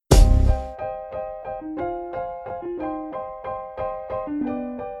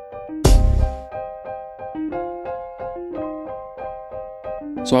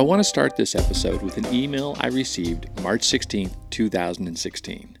So I want to start this episode with an email I received March 16th,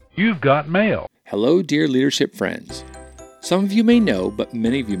 2016. You've got mail. Hello, dear leadership friends. Some of you may know, but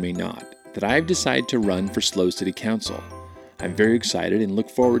many of you may not, that I have decided to run for SLO City Council. I'm very excited and look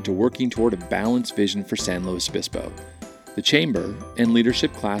forward to working toward a balanced vision for San Luis Obispo. The Chamber and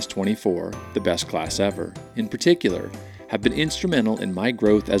Leadership Class 24, the best class ever, in particular, have been instrumental in my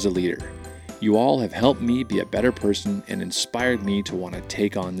growth as a leader. You all have helped me be a better person and inspired me to want to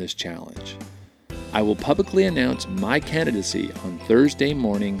take on this challenge. I will publicly announce my candidacy on Thursday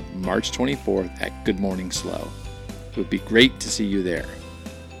morning, March 24th at Good Morning SLO. It would be great to see you there.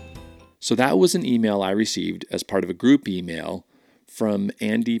 So that was an email I received as part of a group email from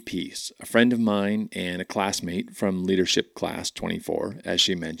Andy Peace, a friend of mine and a classmate from Leadership Class 24, as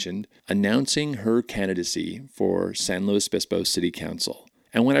she mentioned, announcing her candidacy for San Luis Obispo City Council.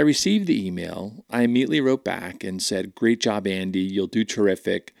 And when I received the email, I immediately wrote back and said, "Great job, Andy. You'll do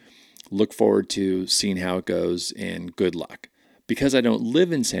terrific. Look forward to seeing how it goes, and good luck." Because I don't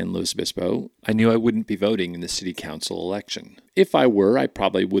live in San Luis Obispo, I knew I wouldn't be voting in the city council election. If I were, I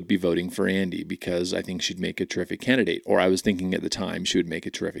probably would be voting for Andy because I think she'd make a terrific candidate, or I was thinking at the time she would make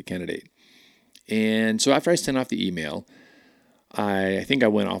a terrific candidate. And so after I sent off the email, I think I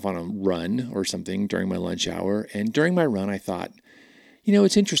went off on a run or something during my lunch hour. And during my run, I thought, you know,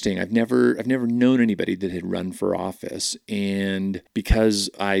 it's interesting. I've never known anybody that had run for office. And because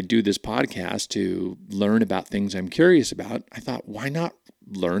I do this podcast to learn about things I'm curious about, I thought, why not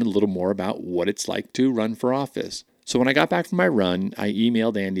learn a little more about what it's like to run for office? So when I got back from my run, I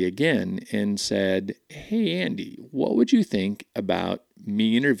emailed Andy again and said, "Hey, Andy, what would you think about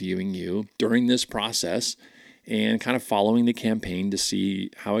me interviewing you during this process and kind of following the campaign to see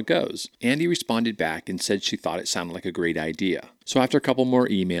how it goes?" Andy responded back and said she thought it sounded like a great idea. So after a couple more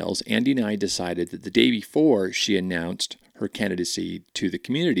emails, Andy and I decided that the day before she announced her candidacy to the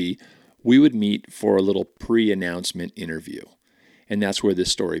community, we would meet for a little pre-announcement interview. And that's where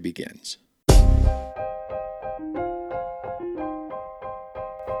this story begins.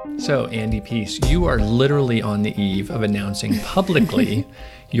 So, Andy Peace, you are literally on the eve of announcing publicly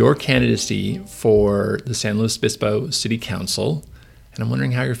your candidacy for the San Luis Obispo City Council, and I'm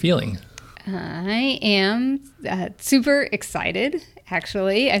wondering how you're feeling. I am super excited,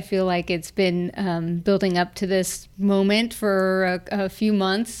 actually. I feel like it's been building up to this moment for a few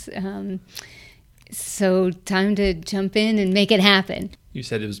months. So time to jump in and make it happen. You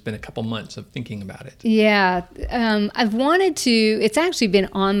said it's been a couple months of thinking about it. Yeah, I've wanted to, it's actually been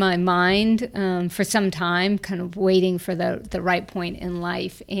on my mind for some time, kind of waiting for the right point in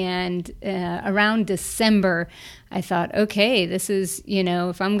life. And around December, I thought, okay, this is, you know,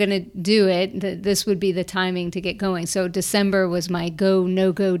 if I'm going to do it, this would be the timing to get going. So December was my go,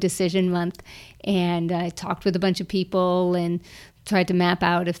 no-go decision month. And I talked with a bunch of people and tried to map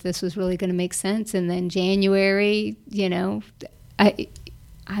out if this was really going to make sense. And then January, you know,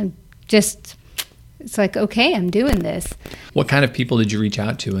 I'm just, it's like, okay, I'm doing this. What kind of people did you reach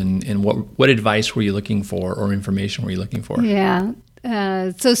out to, and what advice were you looking for, or information were you looking for? Yeah.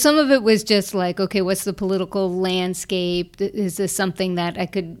 So some of it was just like, okay, what's the political landscape? Is this something that I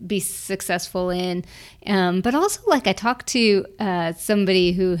could be successful in? But also, like, I talked to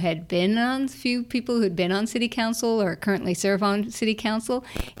somebody who had been on, a few people who had been on city council or currently serve on city council,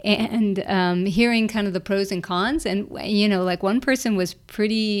 and hearing kind of the pros and cons. And, you know, like, one person was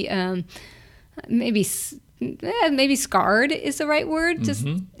pretty, maybe scarred is the right word. Just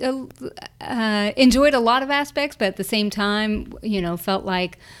enjoyed a lot of aspects, but at the same time, you know, felt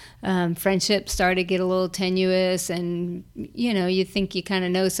like friendships started to get a little tenuous, and, you know, you think you kind of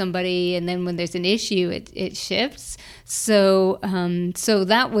know somebody, and then when there's an issue, it shifts. So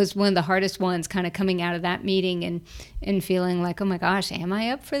that was one of the hardest ones, kind of coming out of that meeting and feeling like, oh my gosh, am I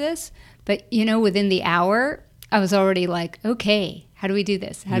up for this? But, you know, within the hour, I was already like, okay, how do we do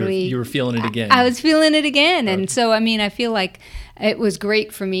this? You were feeling it again. I was feeling it again. And so, I mean, I feel like it was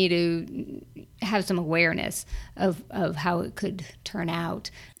great for me to have some awareness of how it could turn out.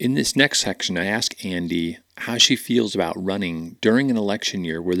 In this next section, I ask Andy how she feels about running during an election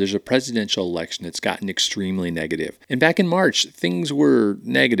year where there's a presidential election that's gotten extremely negative. And back in March, things were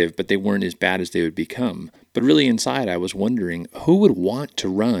negative, but they weren't as bad as they would become. But really inside, I was wondering, who would want to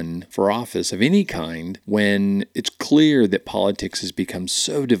run for office of any kind when it's clear that politics has become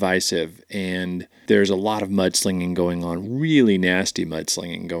so divisive and there's a lot of mudslinging going on, really nasty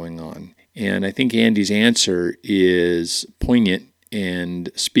mudslinging going on? And I think Andy's answer is poignant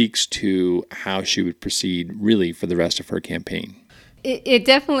and speaks to how she would proceed really for the rest of her campaign. It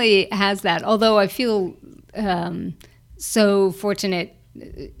definitely has that, although I feel so fortunate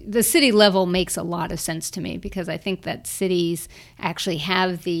the city level makes a lot of sense to me, because I think that cities actually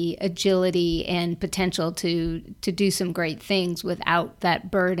have the agility and potential to do some great things without that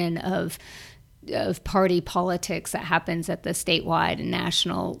burden of party politics that happens at the statewide and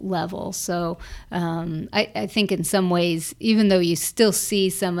national level. So I think in some ways, even though you still see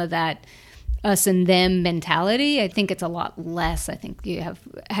some of that us and them mentality, I think it's a lot less. I think you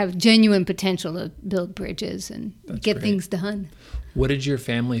have genuine potential to build bridges and get things done. What did your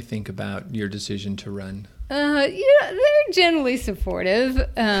family think about your decision to run? They're generally supportive.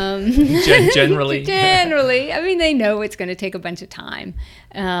 Generally? Generally. I mean, they know it's going to take a bunch of time.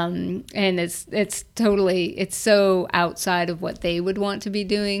 And it's so outside of what they would want to be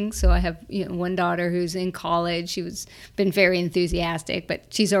doing. So I have one daughter who's in college. She's been very enthusiastic,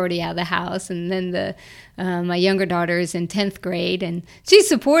 but she's already out of the house. And then my younger daughter is in 10th grade, and she's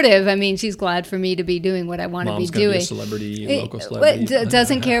supportive. I mean, she's glad for me to be doing what I want to be doing. Mom's going to be a celebrity, local celebrity.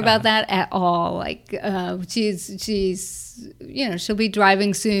 Doesn't care about that at all. Like, she's she'll be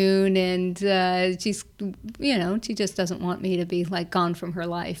driving soon, and she just doesn't want me to be like gone from her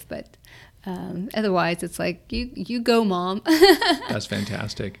life. But otherwise, it's like, you go, Mom. That's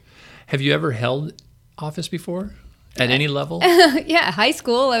fantastic. Have you ever held office before? At any level? Yeah, high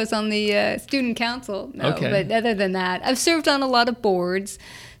school. I was on the student council. No, okay. But other than that, I've served on a lot of boards,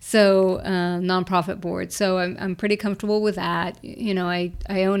 so nonprofit boards. So I'm pretty comfortable with that.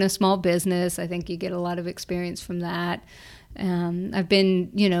 I own a small business. I think you get a lot of experience from that. I've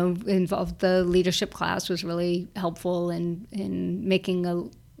been, involved. The leadership class was really helpful in making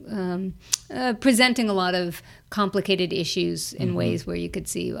presenting a lot of complicated issues in ways where you could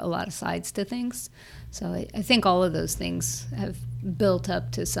see a lot of sides to things. So I think all of those things have built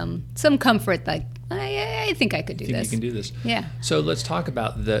up to some comfort that I think I could do this. You can do this. Yeah. So let's talk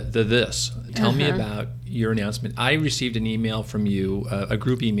about the this. Tell me about your announcement. I received an email from you, a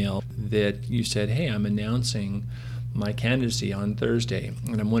group email, that you said, hey, I'm announcing my candidacy on Thursday.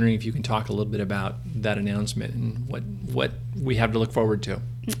 And I'm wondering if you can talk a little bit about that announcement and what we have to look forward to.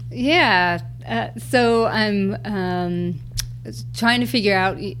 Yeah. So I'm trying to figure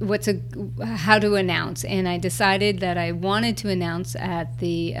out how to announce, and I decided that I wanted to announce at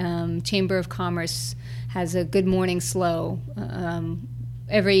the Chamber of Commerce has a Good Morning Slow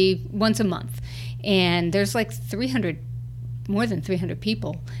once a month, and there's like more than 300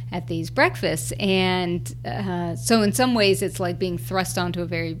 people at these breakfasts, and so in some ways it's like being thrust onto a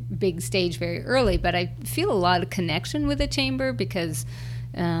very big stage very early, but I feel a lot of connection with the chamber because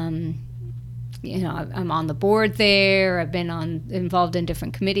I'm on the board there. I've been involved in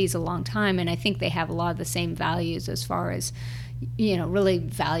different committees a long time, and I think they have a lot of the same values as far as, really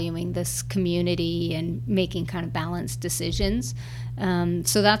valuing this community and making kind of balanced decisions.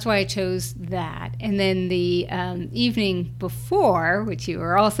 So that's why I chose that. And then the evening before, which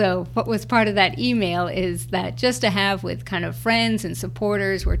what was part of that email, is that just to have with kind of friends and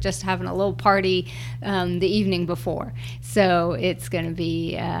supporters, we're just having a little party the evening before. So it's going to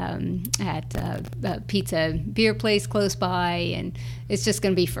be at a pizza beer place close by, and it's just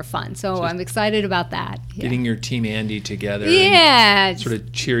going to be for fun. So I'm excited about that. Yeah. Getting your Team Andy together. Yeah. And sort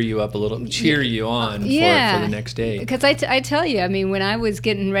of cheer you up a little, cheer you on for the next day. Because I tell you, I mean, when I was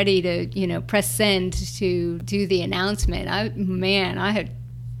getting ready to, press send to do the announcement,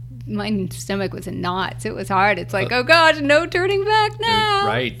 my stomach was in knots. It was hard. It's like, oh gosh, no turning back now.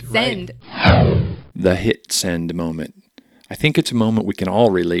 Right. Send. The hit send moment. I think it's a moment we can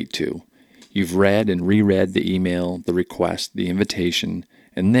all relate to. You've read and reread the email, the request, the invitation,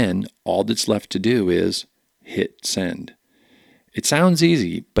 and then all that's left to do is hit send. It sounds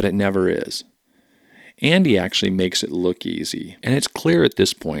easy, but it never is. Andy actually makes it look easy, and it's clear at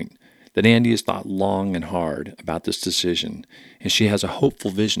this point that Andy has thought long and hard about this decision, and she has a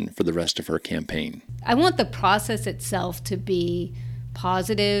hopeful vision for the rest of her campaign. I want the process itself to be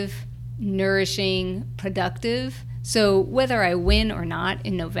positive, nourishing, productive. So whether I win or not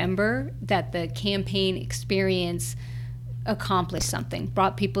in November, that the campaign experience accomplished something,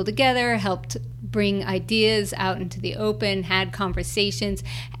 brought people together, helped bring ideas out into the open, had conversations,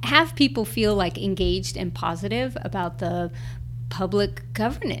 have people feel like engaged and positive about the public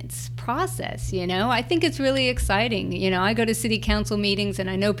governance process. I think it's really exciting. I go to city council meetings and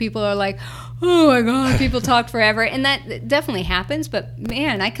I know people are like, oh my God, people talk forever. And that definitely happens. But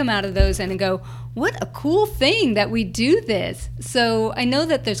man, I come out of those and I go, what a cool thing that we do this. So I know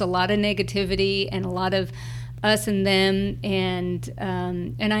that there's a lot of negativity and a lot of us and them. And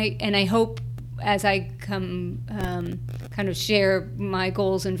I hope as I come kind of share my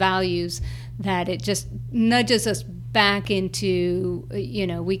goals and values, that it just nudges us back into,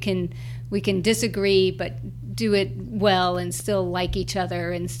 we can disagree, but do it well and still like each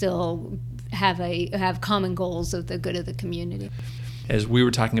other and still have common goals of the good of the community. As we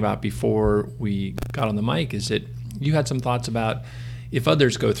were talking about before we got on the mic, is that you had some thoughts about if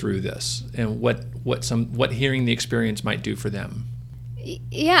others go through this and what hearing the experience might do for them.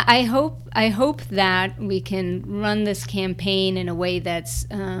 Yeah, I hope that we can run this campaign in a way that's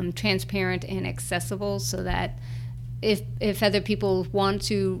transparent and accessible, so that if other people want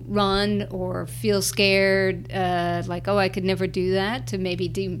to run or feel scared, like, oh, I could never do that, to maybe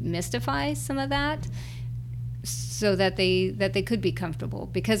demystify some of that, so that they could be comfortable.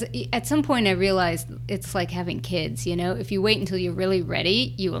 Because at some point I realized it's like having kids, if you wait until you're really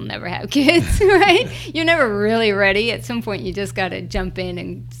ready, you will never have kids, right? You're never really ready. At some point you just got to jump in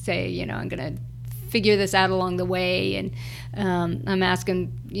and say, I'm going to figure this out along the way. And I'm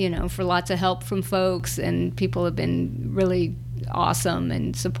asking, for lots of help from folks, and people have been really awesome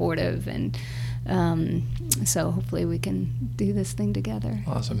and supportive, and so hopefully we can do this thing together.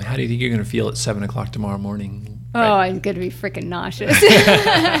 Awesome. How do you think you're going to feel at 7:00 tomorrow morning? Oh, right. I'm going to be freaking nauseous.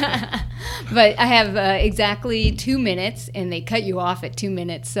 But I have exactly 2 minutes, and they cut you off at 2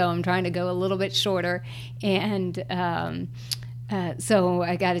 minutes, so I'm trying to go a little bit shorter. And so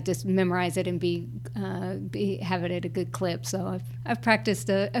I got to just memorize it and have it at a good clip. So I've practiced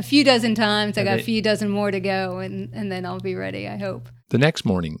a few dozen times. I got a few dozen more to go, and then I'll be ready, I hope. The next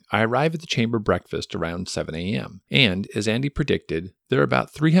morning, I arrive at the chamber breakfast around 7 a.m. And, as Andy predicted, there are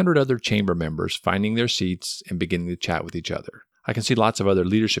about 300 other chamber members finding their seats and beginning to chat with each other. I can see lots of other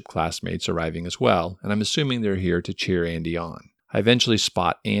leadership classmates arriving as well, and I'm assuming they're here to cheer Andy on. I eventually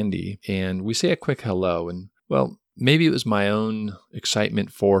spot Andy, and we say a quick hello, and, well, maybe it was my own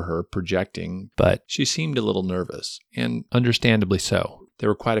excitement for her projecting, but she seemed a little nervous, and understandably so. There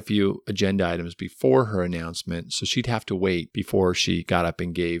were quite a few agenda items before her announcement, so she'd have to wait before she got up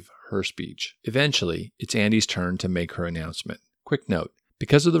and gave her speech. Eventually, it's Andy's turn to make her announcement. Quick note,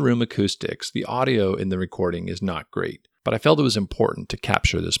 because of the room acoustics, the audio in the recording is not great, but I felt it was important to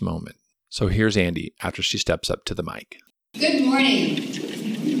capture this moment. So here's Andy after she steps up to the mic. Good morning.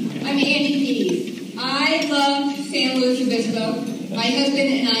 I'm Andy Pease. I love San Luis Obispo. My husband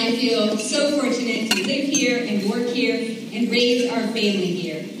and I feel so fortunate to live here and work here and raise our family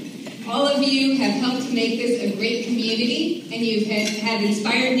here. All of you have helped to make this a great community, and you have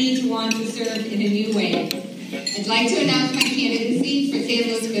inspired me to want to serve in a new way. I'd like to announce my candidacy for San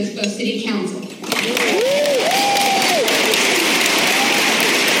Luis Obispo City Council.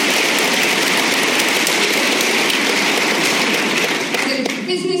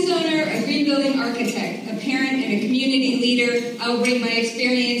 Business owner, a green building architect, a parent, and a community leader, I'll bring my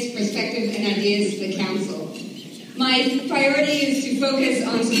experience, perspective, and ideas to the council. My priority is to focus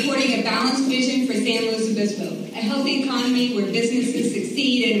on supporting a balanced vision for San Luis Obispo, a healthy economy where businesses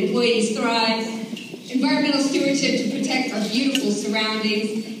succeed and employees thrive, environmental stewardship to protect our beautiful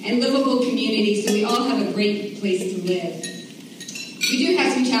surroundings, and livable communities so we all have a great place to live. We do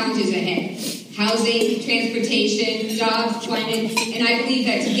have some challenges ahead. Housing, transportation, jobs, climate, and I believe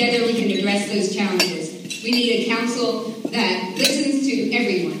that together we can address those challenges. We need a council that listens to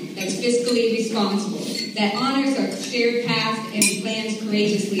everyone, that's fiscally responsible, that honors our shared past and plans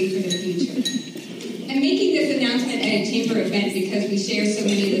courageously for the future. I'm making this announcement at a chamber event because we share so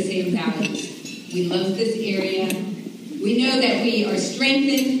many of the same values. We love this area. We know that we are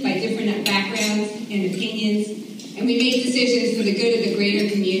strengthened by different backgrounds and opinions, and we make decisions for the good of the greater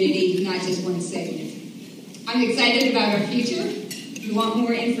community, not just one segment. I'm excited about our future. If you want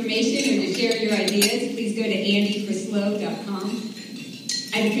more information or to share your ideas, please go to andyforslow.com.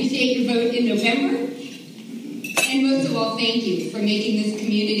 I'd appreciate your vote in November. And most of all, thank you for making this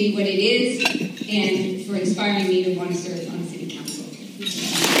community what it is and for inspiring me to want to serve on City Council.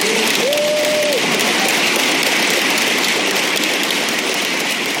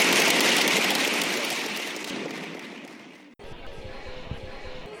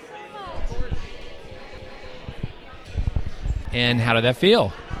 And how did that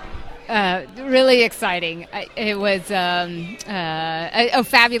feel? Really exciting. It was a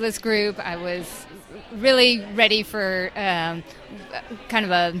fabulous group. I was really ready for kind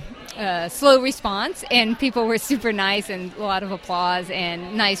of a slow response, and people were super nice and a lot of applause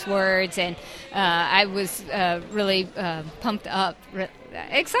and nice words, and I was really pumped up,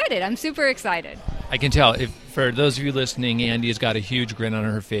 excited. I'm super excited. I can tell. For those of you listening, Andy has got a huge grin on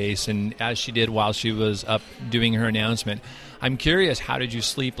her face, and as she did while she was up doing her announcement. I'm curious, how did you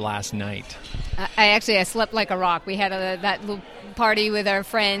sleep last night? I slept like a rock. We had that little party with our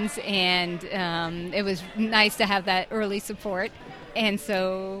friends, and it was nice to have that early support. And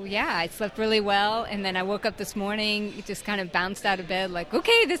so, I slept really well. And then I woke up this morning, just kind of bounced out of bed like,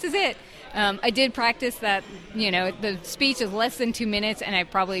 okay, this is it. I did practice that, the speech is less than 2 minutes, and I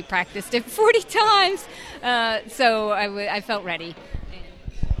probably practiced it 40 times. So I felt ready.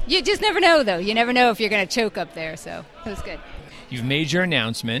 You just never know, though. You never know if you're going to choke up there. So it was good. You've made your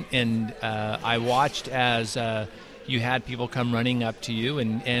announcement, and I watched as you had people come running up to you.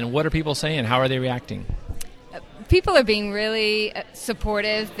 And what are people saying? How are they reacting? People are being really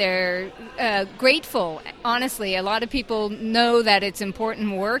supportive. They're grateful. Honestly, a lot of people know that it's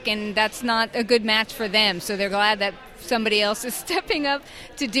important work, and that's not a good match for them. So they're glad that somebody else is stepping up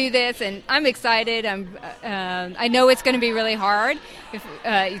to do this, and I'm excited. I know it's going to be really hard,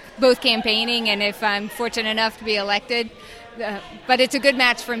 both campaigning and if I'm fortunate enough to be elected. But it's a good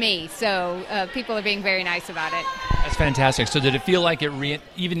match for me, so people are being very nice about it. That's fantastic. So did it feel like it,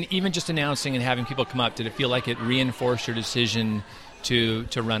 even just announcing and having people come up, did it feel like it reinforced your decision to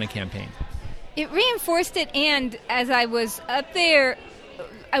run a campaign? It reinforced it, and as I was up there,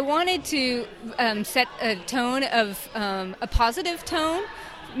 I wanted to set a tone of a positive tone.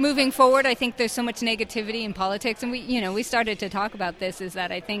 Moving forward, I think there's so much negativity in politics, and we started to talk about this, is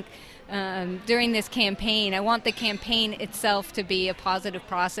that I think during this campaign, I want the campaign itself to be a positive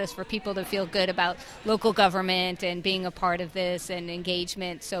process for people to feel good about local government and being a part of this and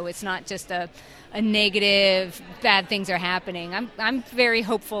engagement. So it's not just a negative, bad things are happening. I'm very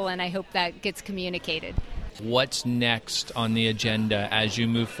hopeful, and I hope that gets communicated. What's next on the agenda as you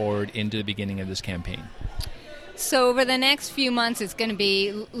move forward into the beginning of this campaign? So over the next few months, it's going to be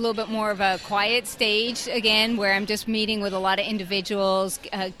a little bit more of a quiet stage again, where I'm just meeting with a lot of individuals,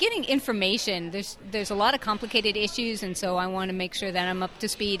 getting information. There's a lot of complicated issues, and so I want to make sure that I'm up to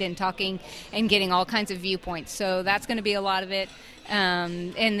speed and talking and getting all kinds of viewpoints. So that's going to be a lot of it.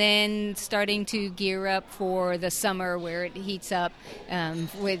 And then starting to gear up for the summer where it heats up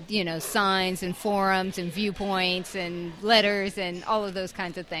with, signs and forums and viewpoints and letters and all of those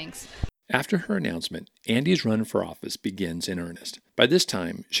kinds of things. After her announcement, Andy's run for office begins in earnest. By this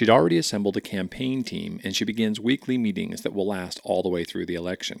time, she'd already assembled a campaign team, and she begins weekly meetings that will last all the way through the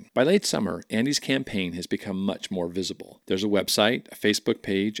election. By late summer, Andy's campaign has become much more visible. There's a website, a Facebook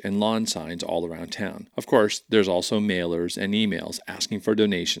page, and lawn signs all around town. Of course, there's also mailers and emails asking for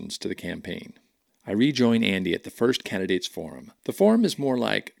donations to the campaign. I rejoin Andy at the first candidates forum. The forum is more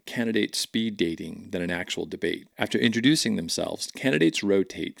like candidate speed dating than an actual debate. After introducing themselves, candidates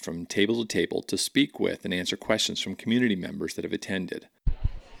rotate from table to table to speak with and answer questions from community members that have attended.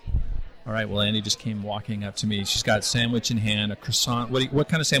 All right, well, Andy just came walking up to me. She's got a sandwich in hand, a croissant. What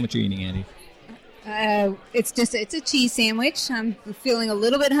kind of sandwich are you eating, Andy? It's a cheese sandwich. I'm feeling a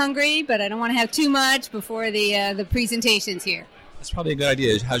little bit hungry, but I don't want to have too much before the presentations here. That's probably a good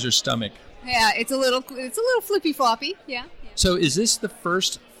idea. How's your stomach? Yeah, it's a little flippy floppy. Yeah. So is this the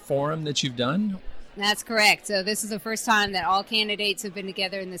first forum that you've done? That's correct. So this is the first time that all candidates have been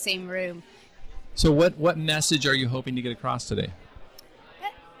together in the same room. So what message are you hoping to get across today?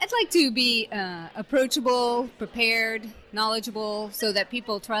 I'd like to be approachable, prepared, knowledgeable, so that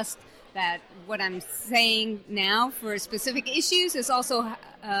people trust that what I'm saying now for specific issues is also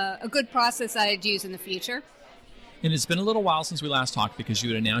a good process that I'd use in the future. And it's been a little while since we last talked because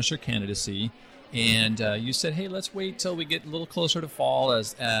you had announced your candidacy, and you said, hey, let's wait till we get a little closer to fall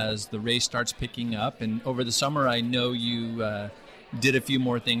as the race starts picking up. And over the summer, I know you did a few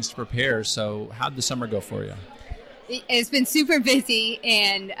more things to prepare. So how'd the summer go for you? It's been super busy,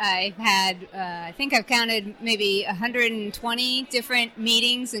 and I've had, I think I've counted maybe 120 different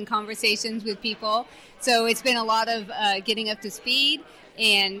meetings and conversations with people. So it's been a lot of getting up to speed.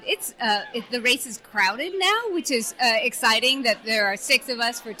 And the race is crowded now, which is exciting that there are 6 of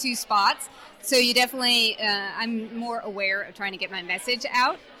us for 2 spots. So you definitely, I'm more aware of trying to get my message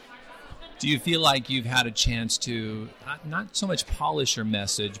out. Do you feel like you've had a chance to not so much polish your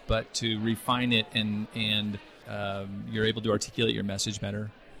message, but to refine it and you're able to articulate your message better?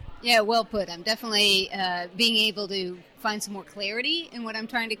 Yeah, well put. I'm definitely being able to find some more clarity in what I'm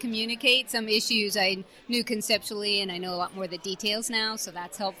trying to communicate. Some issues I knew conceptually, and I know a lot more of the details now, so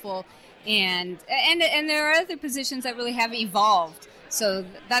that's helpful. And there are other positions that really have evolved. So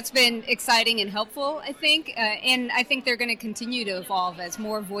that's been exciting and helpful, I think. And I think they're going to continue to evolve as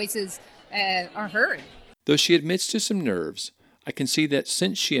more voices are heard. Though she admits to some nerves, I can see that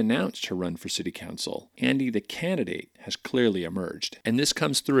since she announced her run for city council, Andy, the candidate, has clearly emerged. And this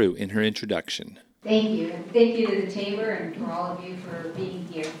comes through in her introduction. Thank you. Thank you to the Chamber and for all of you for being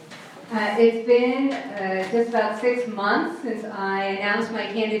here. It's been just about 6 months since I announced my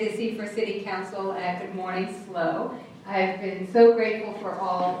candidacy for city council at Good Morning SLO. I've been so grateful for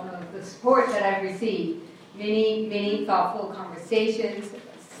all of the support that I've received. many thoughtful conversations,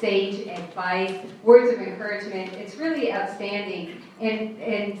 sage advice, words of encouragement. It's really outstanding.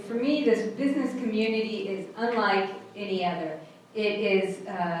 And for me, this business community is unlike any other. It is,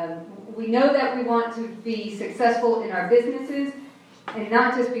 we know that we want to be successful in our businesses, and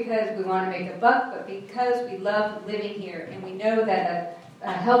not just because we want to make a buck, but because we love living here. And we know that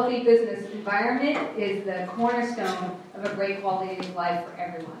a healthy business environment is the cornerstone of a great quality of life for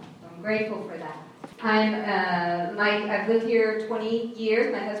everyone. So I'm grateful for that. I've lived here 20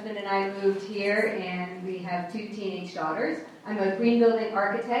 years. My husband and I moved here, and we have 2 teenage daughters. I'm a green building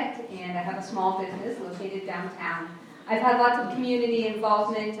architect, and I have a small business located downtown. I've had lots of community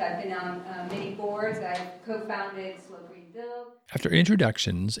involvement. I've been on many boards. I've co-founded Slow Green Build. After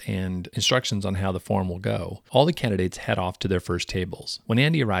introductions and instructions on how the forum will go, all the candidates head off to their first tables. When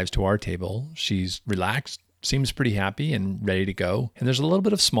Andy arrives to our table, she's relaxed, seems pretty happy and ready to go, and there's a little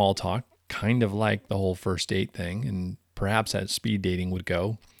bit of small talk, kind of like the whole first date thing, and perhaps that speed dating would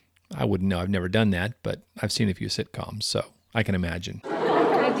go. I wouldn't know. I've never done that, but I've seen a few sitcoms, so I can imagine.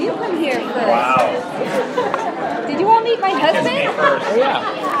 Did you come here first? Wow. Did you all meet my husband? Oh, yeah.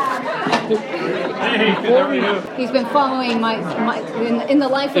 Hey, how are you? He's been following my in the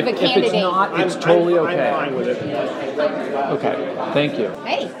life of a candidate. If it's not, it's totally okay. I'm fine with it. Okay, thank you.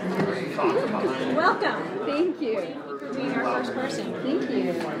 Hey, welcome. Thank you for being our first person. Thank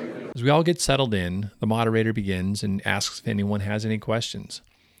you. As we all get settled in, the moderator begins and asks if anyone has any questions.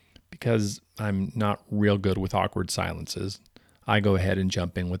 Because I'm not real good with awkward silences, I go ahead and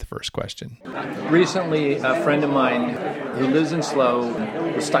jump in with the first question. Recently, a friend of mine who lives in Slow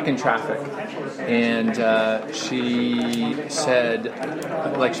was stuck in traffic. And she said,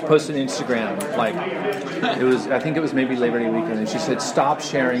 she posted on Instagram, I think it was maybe Labor Day weekend, and she said, stop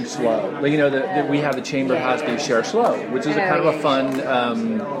sharing Slow. That we have the Chamber House Day Share Slow, which is a kind of a fun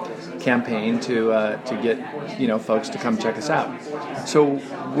campaign to get folks to come check us out. So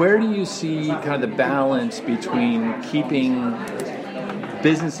where do you see kind of the balance between keeping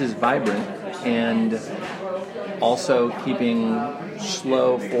businesses vibrant and also keeping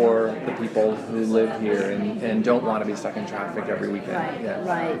Slow for the people who live here and don't want to be stuck in traffic every weekend?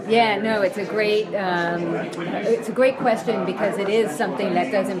 Right. Yeah, no, it's a great question because it is something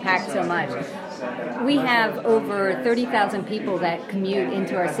that does impact so much. We have over 30,000 people that commute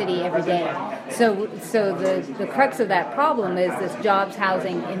into our city every day. So the crux of that problem is this jobs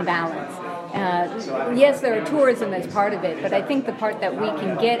housing imbalance. Yes, there are tourism as part of it, but I think the part that we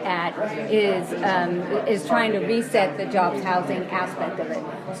can get at is trying to reset the jobs housing aspect of it.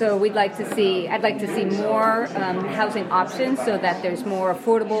 So I'd like to see more housing options so that there's more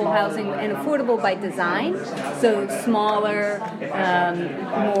affordable housing and affordable by design. So smaller,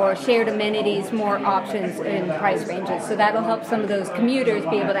 more shared amenities, more options in price ranges. So that'll help some of those commuters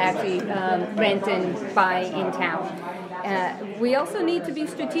be able to actually rent and buy in town. We also need to be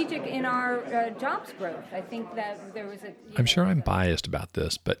strategic in our jobs growth. I think that there was I'm sure I'm biased about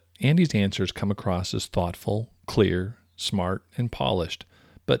this, but Andy's answers come across as thoughtful, clear, smart, and polished,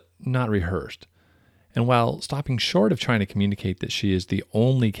 but not rehearsed. And while stopping short of trying to communicate that she is the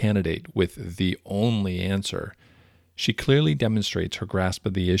only candidate with the only answer, she clearly demonstrates her grasp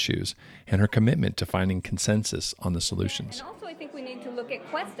of the issues and her commitment to finding consensus on the solutions. And also I think we need to look at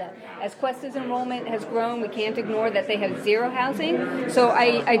Cuesta. As Cuesta's enrollment has grown, we can't ignore that they have zero housing. So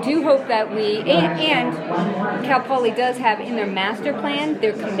I do hope that and Cal Poly does have in their master plan,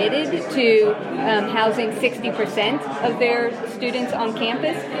 they're committed to housing 60% of their students on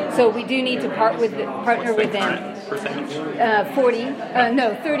campus. So we do need to partner with them.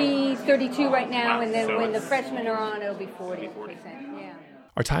 32 right now, and then when the freshmen are on, it'll be 40%. Yeah.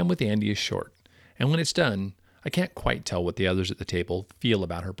 Our time with Andy is short, and when it's done, I can't quite tell what the others at the table feel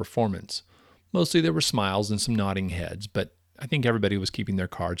about her performance. Mostly there were smiles and some nodding heads, but I think everybody was keeping their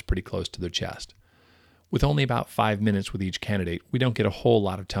cards pretty close to their chest. With only about 5 minutes with each candidate, we don't get a whole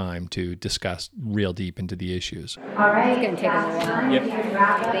lot of time to discuss real deep into the issues. All right. It's going to take a while. Yep.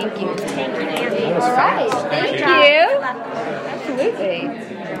 Thank you. Thank you, Nancy. All right. Thank you. Absolutely.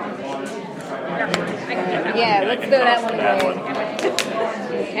 Yeah, let's throw that one away.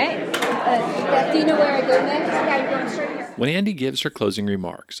 Okay. Do you know where I go next? Yeah, you're going straight here. When Andy gives her closing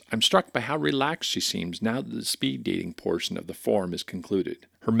remarks, I'm struck by how relaxed she seems now that the speed dating portion of the forum is concluded.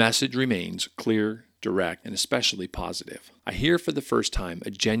 Her message remains clear, direct, and especially positive. I hear for the first time a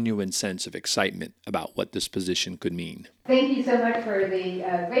genuine sense of excitement about what this position could mean. Thank you so much for the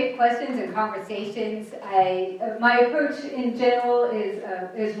great questions and conversations. My approach in general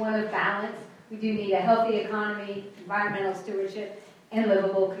is one of balance. We do need a healthy economy, environmental stewardship, and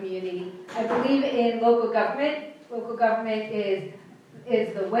livable community. I believe in local government. Local government is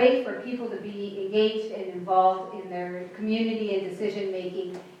is the way for people to be engaged and involved in their community and decision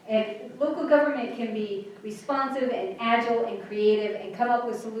making. And local government can be responsive and agile and creative and come up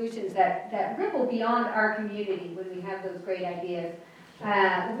with solutions that ripple beyond our community when we have those great ideas.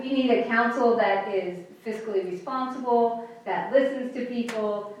 We need a council that is fiscally responsible, that listens to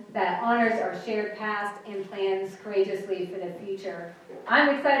people, that honors our shared past and plans courageously for the future.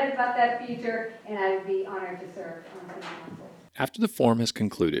 I'm excited about that future, and I would be honored to serve on city council. After the forum has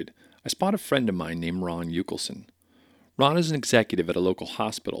concluded, I spot a friend of mine named Ron Eukelson. Ron is an executive at a local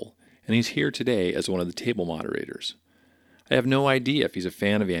hospital, and he's here today as one of the table moderators. I have no idea if he's a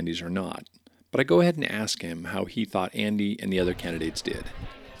fan of Andy's or not, but I go ahead and ask him how he thought Andy and the other candidates did.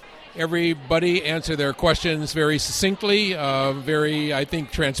 Everybody answered their questions very succinctly, very, I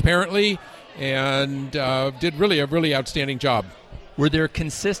think, transparently, and did really a really outstanding job. Were there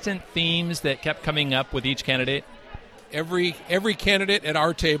consistent themes that kept coming up with each candidate? Every candidate at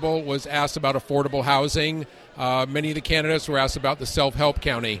our table was asked about affordable housing. Many of the candidates were asked about the self-help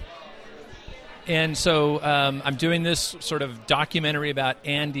county. And so I'm doing this sort of documentary about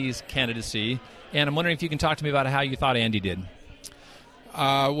Andy's candidacy, and I'm wondering if you can talk to me about how you thought Andy did.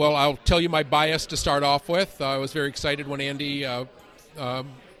 Well, I'll tell you my bias to start off with. I was very excited when Andy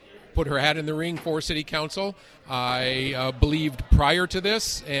put her hat in the ring for City Council. I believed prior to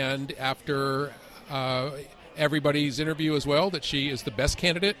this and after everybody's interview as well that she is the best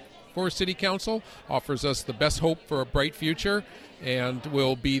candidate for City Council, offers us the best hope for a bright future, and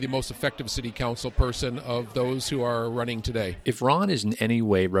will be the most effective City Council person of those who are running today. If Ron is in any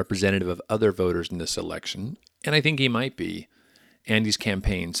way representative of other voters in this election, and I think he might be, Andy's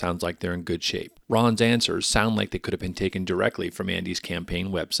campaign sounds like they're in good shape. Ron's answers sound like they could have been taken directly from Andy's campaign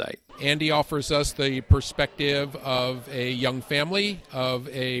website. Andy offers us the perspective of a young family, of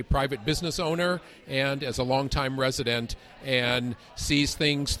a private business owner, and as a longtime resident, and sees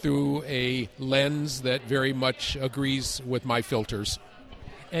things through a lens that very much agrees with my filters.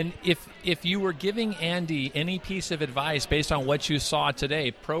 And if you were giving Andy any piece of advice based on what you saw today,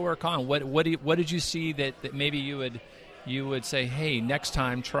 pro or con, what did you see that maybe you would say, hey, next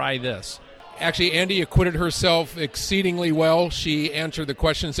time try this? Actually, Andy acquitted herself exceedingly well. She answered the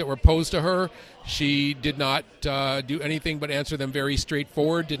questions that were posed to her. She did not do anything but answer them very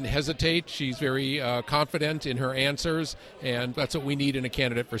straightforward, didn't hesitate. She's very confident in her answers, and that's what we need in a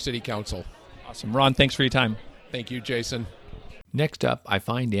candidate for City Council. Awesome. Ron, thanks for your time. Thank you, Jason. Next up, I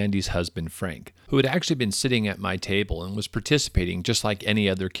find Andy's husband, Frank, who had actually been sitting at my table and was participating just like any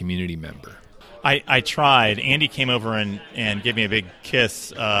other community member. I tried. Andy came over and gave me a big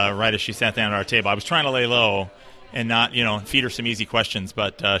kiss right as she sat down at our table. I was trying to lay low and not, feed her some easy questions,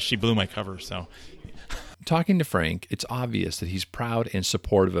 but she blew my cover. So, talking to Frank, it's obvious that he's proud and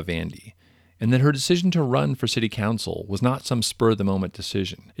supportive of Andy, and that her decision to run for City Council was not some spur-of-the-moment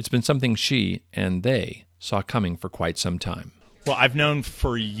decision. It's been something she and they saw coming for quite some time. Well, I've known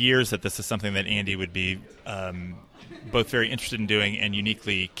for years that this is something that Andy would be both very interested in doing and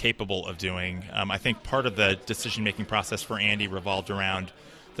uniquely capable of doing. I think part of the decision-making process for Andy revolved around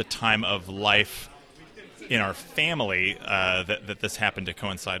the time of life in our family that this happened to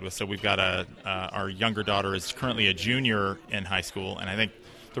coincide with. So we've got our younger daughter is currently a junior in high school, and I think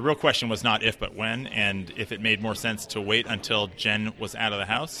the real question was not if but when, and if it made more sense to wait until Jen was out of the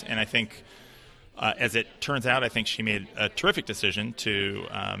house. And I think, as it turns out, I think she made a terrific decision to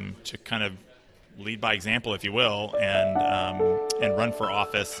kind of lead by example, if you will, and run for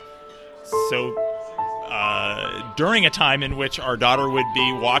office. So during a time in which our daughter would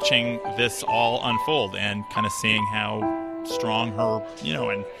be watching this all unfold and kind of seeing how strong her,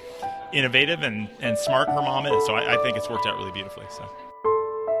 and innovative and smart her mom is. So I think it's worked out really beautifully. So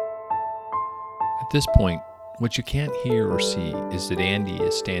at this point, what you can't hear or see is that Andy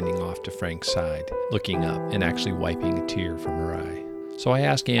is standing off to Frank's side, looking up and actually wiping a tear from her eye. So I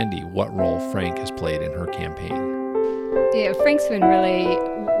ask Andy what role Frank has played in her campaign. Yeah, Frank's been really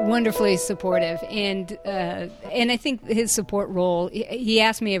wonderfully supportive, and I think his support role, he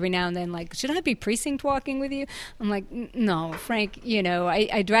asks me every now and then, like, should I be precinct walking with you? I'm like, no, Frank,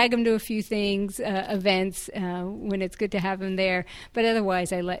 I drag him to a few things, events, when it's good to have him there, but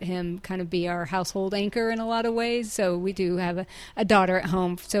otherwise I let him kind of be our household anchor in a lot of ways. So we do have a daughter at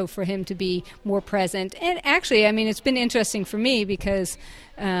home, so for him to be more present. And actually, it's been interesting for me because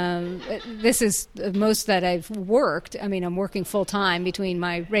this is the most that I've worked. I'm working full time between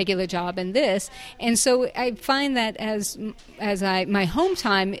my regular job and this, and so I find that my home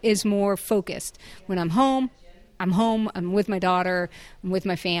time is more focused. When I'm home, I'm home, I'm with my daughter, I'm with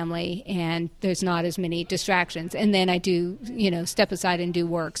my family, and there's not as many distractions. And then I do, step aside and do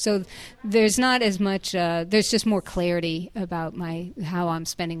work. So there's not as much, there's just more clarity about how I'm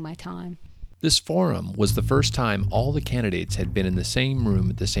spending my time. This forum was the first time all the candidates had been in the same room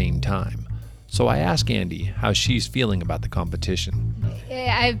at the same time. So I asked Andy how she's feeling about the competition.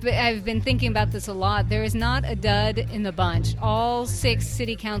 I've been thinking about this a lot. There is not a dud in the bunch. All 6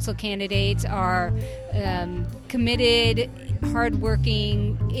 city council candidates are committed,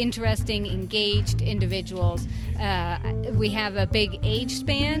 hardworking, interesting, engaged individuals. We have a big age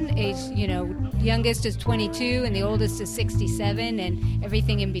span. Youngest is 22 and the oldest is 67, and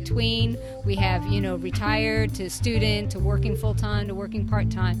everything in between. We have, retired to student to working full-time to working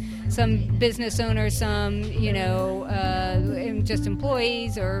part-time. Some business owners, some, just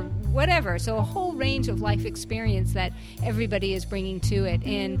employees or whatever. So a whole range of life experience that everybody is bringing to it,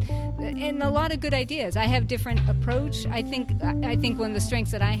 and a lot of good ideas. I have different approach. I think one of the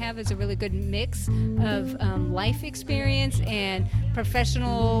strengths that I have is a really good mix of life experience and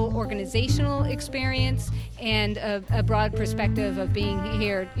professional organizational experience, and a broad perspective of being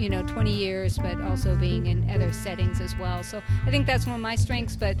here 20 years, but also being in other settings as well. So I think that's one of my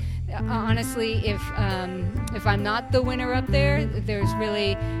strengths. But honestly, if I'm not the winner up there, there's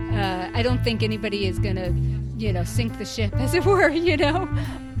really I don't think anybody is going to sink the ship, as it were.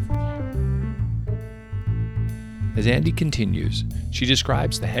 As Andy continues, she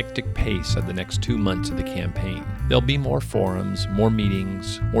describes the hectic pace of the next 2 months of the campaign. There'll be more forums, more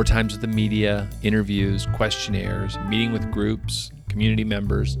meetings, more times with the media, interviews, questionnaires, meeting with groups, community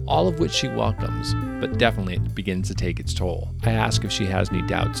members, all of which she welcomes, but definitely it begins to take its toll. I ask if she has any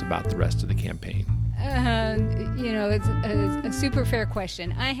doubts about the rest of the campaign. It's a super fair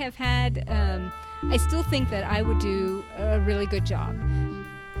question. I have had, I still think that I would do a really good job.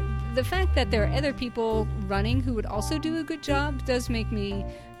 The fact that there are other people running who would also do a good job does make me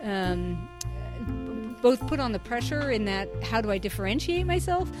both put on the pressure in that how do I differentiate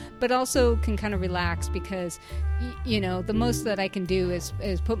myself, but also can kind of relax because, the most that I can do is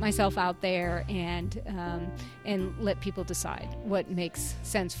put myself out there and let people decide what makes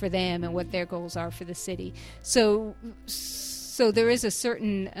sense for them and what their goals are for the city. So there is a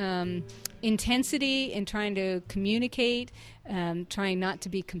certain intensity in trying to communicate, trying not to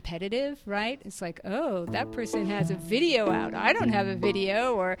be competitive, right? It's like, oh, that person has a video out. I don't have a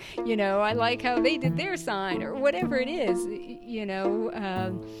video, or, I like how they did their sign, or whatever it is.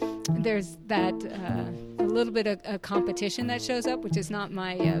 There's that a little bit of a competition that shows up, which is not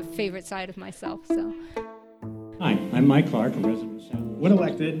my favorite side of myself. So. Hi, I'm Mike Clark, a resident of San Luis. When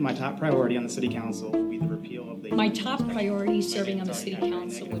elected, my top priority on the City Council will be the repeal of the... My top priority serving on the City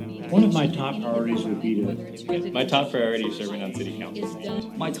Council would be... One of my top priorities would be to... My top priority is serving on City Council.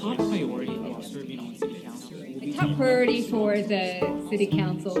 My top priority of serving on City Council. The top priority for the City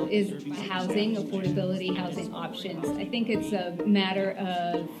Council is housing, affordability, housing options. I think it's a matter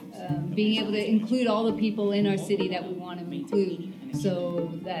of being able to include all the people in our city that we want to include,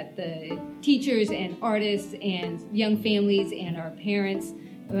 so that the teachers and artists and young families and our parents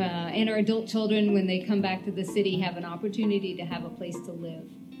and our adult children, when they come back to the city, have an opportunity to have a place to live.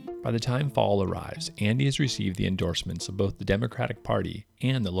 By the time fall arrives, Andy has received the endorsements of both the Democratic Party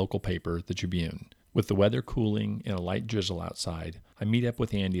and the local paper, The Tribune. With the weather cooling and a light drizzle outside, I meet up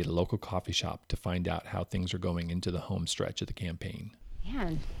with Andy at a local coffee shop to find out how things are going into the home stretch of the campaign. Yeah,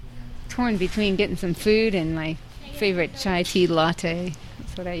 I'm torn between getting some food and my favorite chai tea latte.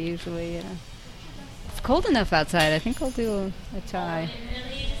 That's what I usually... It's cold enough outside. I think I'll do a chai.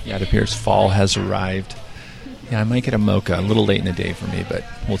 Yeah, it appears fall has arrived. Yeah, I might get a mocha. A little late in the day for me, but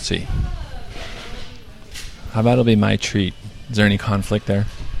we'll see. How about it'll be my treat? Is there any conflict there?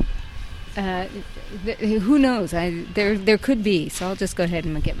 Who knows? There could be, so I'll just go ahead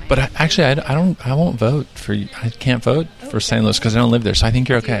and get my... But I won't vote for you. I can't vote for St. Louis because I don't live there, so I think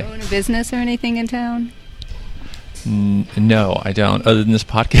you're okay. Do you own a business or anything in town? No, I don't, other than this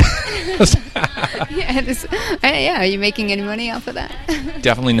podcast. Yeah, are you making any money off of that?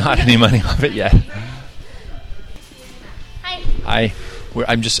 Definitely not any money off it yet. Hi.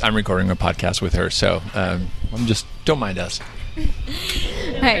 I'm recording a podcast with her, so don't mind us.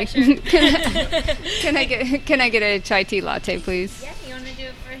 Hi. Can I get a chai tea latte, please? Yeah, you want to do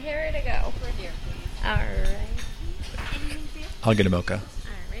it for here or to go? For here, please. All right. I'll get a mocha.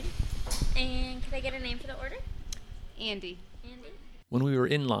 All right. And can I get a name for the order? Andy. When we were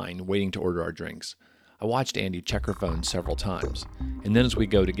in line waiting to order our drinks, I watched Andy check her phone several times, and then as we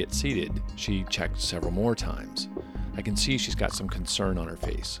go to get seated, she checked several more times. I can see she's got some concern on her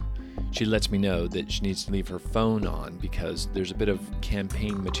face. She lets me know that she needs to leave her phone on because there's a bit of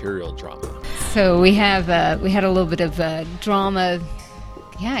campaign material drama. So we had a little bit of drama.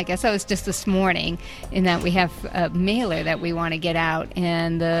 Yeah, I guess that was just this morning, in that we have a mailer that we want to get out,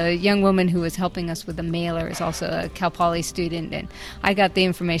 and the young woman who was helping us with the mailer is also a Cal Poly student, and I got the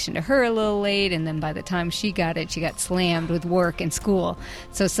information to her a little late, and then by the time she got it, she got slammed with work and school.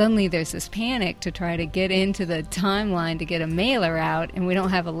 So suddenly there's this panic to try to get into the timeline to get a mailer out, and we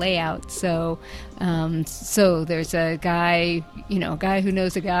don't have a layout. So there's a guy who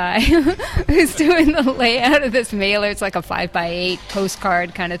knows a guy who's doing the layout of this mailer. It's like a 5x8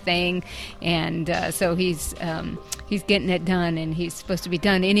 postcard kind of thing, and so he's getting it done, and he's supposed to be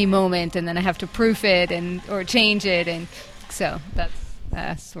done any moment, and then I have to proof it or change it, and so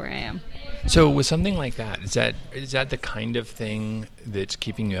that's where I am. So with something like that, is that the kind of thing that's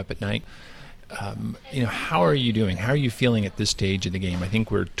keeping you up at night? How are you doing? How are you feeling at this stage of the game? I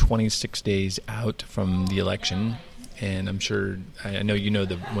think we're 26 days out from the election, and I'm sure, I know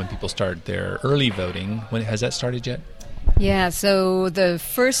when people start their early voting. Has that started yet? Yeah, so the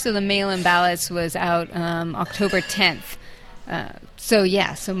first of the mail-in ballots was out October 10th.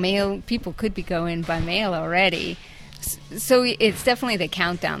 So people could be going by mail already. So it's definitely the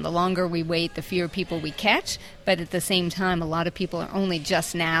countdown. The longer we wait, the fewer people we catch. But at the same time, a lot of people are only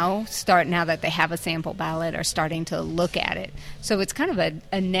just now that they have a sample ballot, are starting to look at it. So it's kind of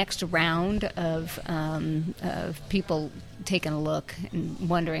a next round of people taking a look and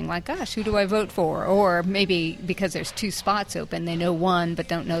wondering, like, gosh, who do I vote for? Or maybe because there's 2 spots open, they know one but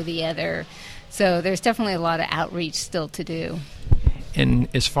don't know the other. So there's definitely a lot of outreach still to do. And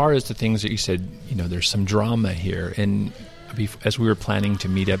as far as the things that you said, there's some drama here. And as we were planning to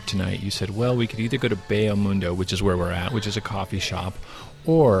meet up tonight, you said, well, we could either go to Bayo Mundo, which is where we're at, which is a coffee shop,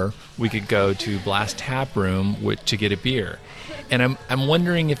 or we could go to Blast Tap Room to get a beer. And I'm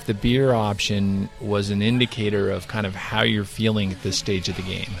wondering if the beer option was an indicator of kind of how you're feeling at this stage of the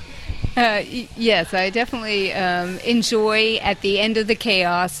game. Yes, I definitely enjoy at the end of the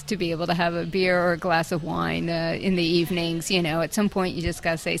chaos to be able to have a beer or a glass of wine in the evenings. At some point you just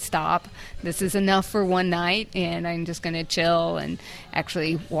got to say, stop. This is enough for one night, and I'm just going to chill and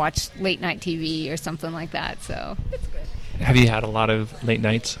actually watch late night TV or something like that. So it's good. Have you had a lot of late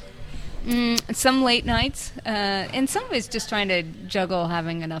nights? Some late nights, and some of it's just trying to juggle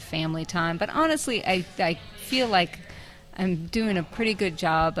having enough family time. But honestly, I feel like I'm doing a pretty good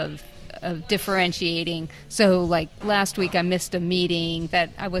job of differentiating. So like last week I missed a meeting that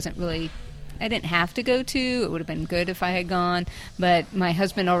I didn't have to go to. It would have been good if I had gone, but my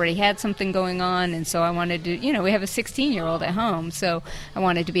husband already had something going on, and so I wanted to, we have a 16-year-old at home, so I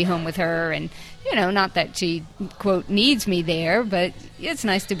wanted to be home with her, and not that she, quote, needs me there, but it's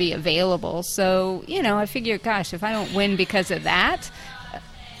nice to be available. So, I figured, gosh, if I don't win because of that,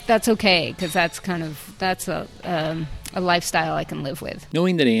 that's okay, because that's a lifestyle I can live with.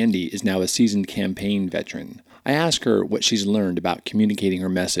 Knowing that Andy is now a seasoned campaign veteran, I ask her what she's learned about communicating her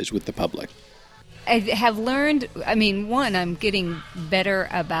message with the public. I have learned, one, I'm getting better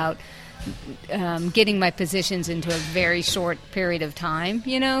about getting my positions into a very short period of time,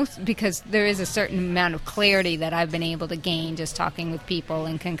 because there is a certain amount of clarity that I've been able to gain just talking with people,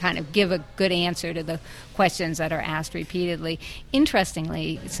 and can kind of give a good answer to the questions that are asked repeatedly.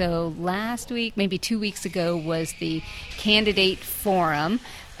 Interestingly, so last week, maybe 2 weeks ago, was the candidate forum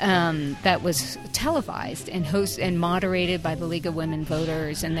that was televised and moderated by the League of Women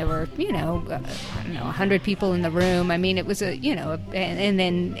Voters, and there were 100 people in the room. It was and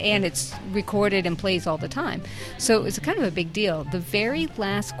it's recorded and plays all the time, so it was kind of a big deal. The very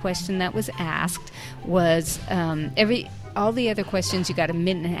last question that was asked was all the other questions you got a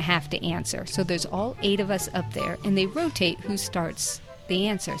minute and a half to answer. So there's all 8 of us up there, and they rotate who starts the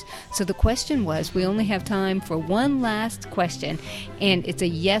answers. So the question was, we only have time for one last question, and it's a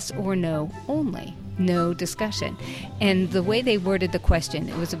yes or no only, no discussion. And the way they worded the question,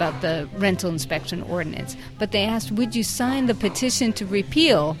 it was about the rental inspection ordinance, but they asked, would you sign the petition to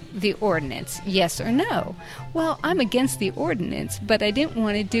repeal the ordinance, yes or no? Well, I'm against the ordinance, but I didn't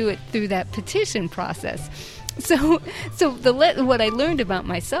want to do it through that petition process. So what I learned about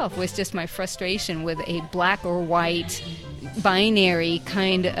myself was just my frustration with a black or white binary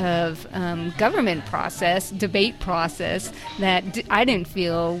kind of government process, debate process, that I didn't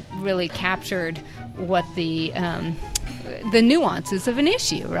feel really captured what the nuances of an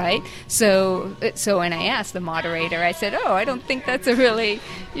issue, right? So when I asked the moderator, I said, I don't think that's a really,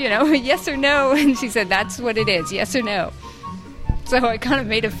 yes or no, and she said, that's what it is, yes or no. So I kind of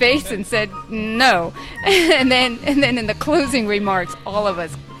made a face and said no, and then in the closing remarks, all of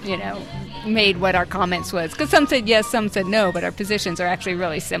us, made what our comments was. Because some said yes, some said no, but our positions are actually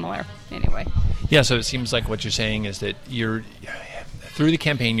really similar anyway. Yeah, so it seems like what you're saying is that you're, through the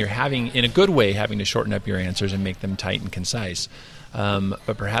campaign, you're having, in a good way, having to shorten up your answers and make them tight and concise.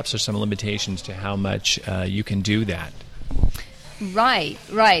 But perhaps there's some limitations to how much you can do that. Right.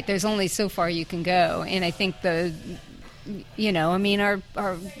 There's only so far you can go. And I think the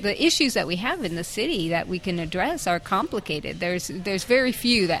issues that we have in the city that we can address are complicated. There's very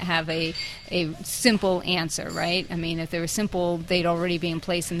few that have a simple answer, right? I mean, if they were simple, they'd already be in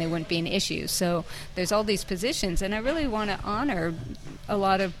place and they wouldn't be an issue. So there's all these positions, and I really want to honor a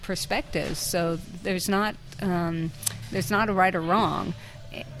lot of perspectives. So there's not a right or wrong.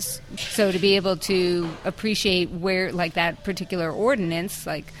 So to be able to appreciate where, like that particular ordinance,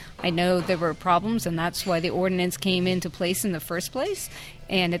 like I know there were problems and that's why the ordinance came into place in the first place.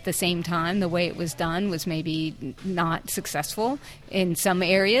 And at the same time, the way it was done was maybe not successful in some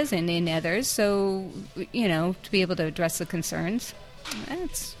areas and in others. So, to be able to address the concerns,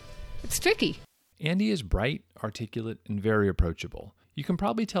 it's tricky. Andy is bright, articulate, and very approachable. You can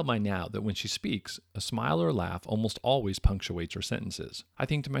probably tell by now that when she speaks, a smile or a laugh almost always punctuates her sentences. I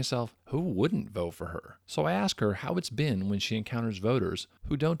think to myself, who wouldn't vote for her? So I ask her how it's been when she encounters voters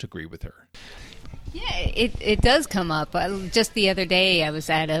who don't agree with her. Yeah, it does come up. Just the other day, I was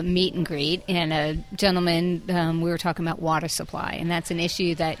at a meet and greet, and a gentleman, we were talking about water supply, and that's an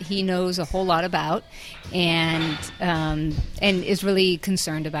issue that he knows a whole lot about and is really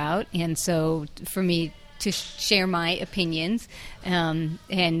concerned about. And so for me to share my opinions, and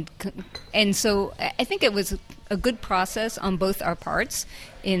so I think it was a good process on both our parts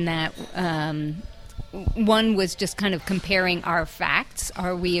in that one was just kind of comparing our facts.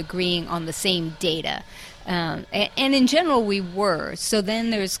 Are we agreeing on the same data? And in general, we were. So then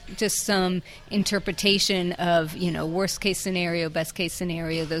there's just some interpretation of, worst case scenario, best case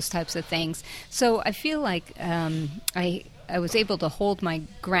scenario, those types of things. So I feel like I was able to hold my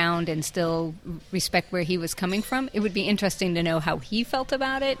ground and still respect where he was coming from. It would be interesting to know how he felt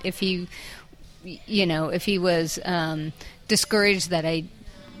about it, if he was discouraged that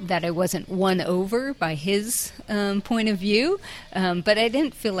I wasn't won over by his point of view. But I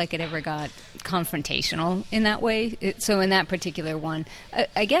didn't feel like it ever got confrontational in that way. So in that particular one,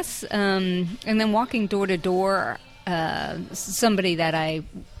 I guess, and then walking door to door, somebody that a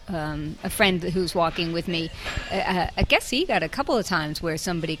friend who's walking with me, I guess he got a couple of times where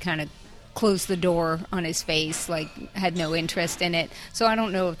somebody kind of closed the door on his face, like had no interest in it. So I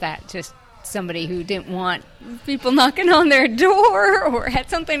don't know if that just somebody who didn't want people knocking on their door or had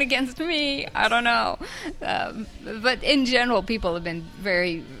something against me. I don't know. But in general, people have been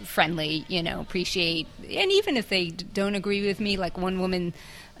very friendly, appreciate. And even if they don't agree with me, like one woman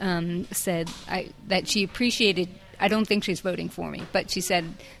said that she appreciated, I don't think she's voting for me, but she said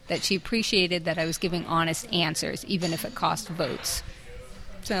that she appreciated that I was giving honest answers, even if it cost votes.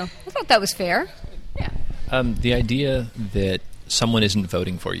 So I thought that was fair. Yeah. The idea that someone isn't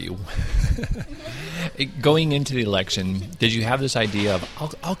voting for you. Going into the election, did you have this idea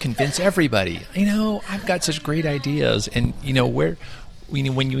of, I'll convince everybody, I've got such great ideas, and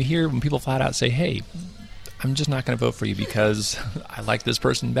when people flat out say, hey, I'm just not going to vote for you because I like this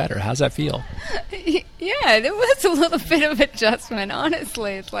person better. How's that feel? Yeah, there was a little bit of adjustment,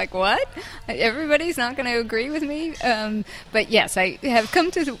 honestly. It's like, what? Everybody's not going to agree with me? But yes, I have come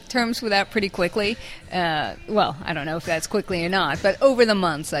to terms with that pretty quickly. Well, I don't know if that's quickly or not, but over the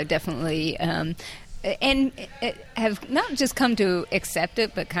months I definitely and have not just come to accept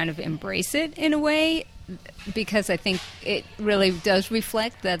it, but kind of embrace it in a way, because I think it really does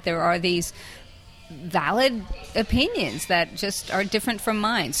reflect that there are these valid opinions that just are different from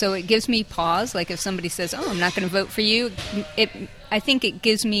mine. So it gives me pause. Like if somebody says, I'm not going to vote for you, I think it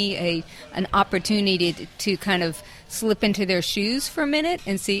gives me an opportunity to kind of slip into their shoes for a minute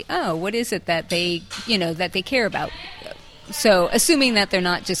and see, what is it that they care about? So assuming that they're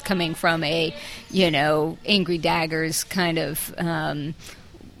not just coming from a, angry daggers kind of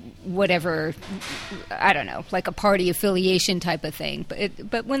whatever, I don't know, like a party affiliation type of thing.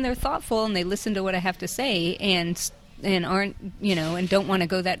 But when they're thoughtful and they listen to what I have to say and aren't, and don't want to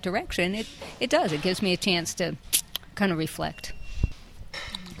go that direction, it does. It gives me a chance to kind of reflect.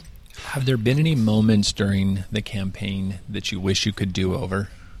 Have there been any moments during the campaign that you wish you could do over?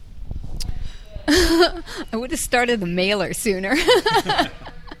 I would have started the mailer sooner.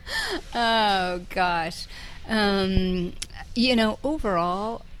 Oh, gosh.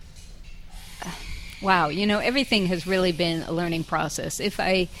 Overall, wow, everything has really been a learning process. If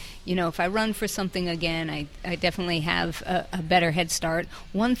I run for something again, I definitely have a better head start.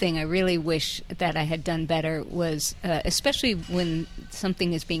 One thing I really wish that I had done better was, especially when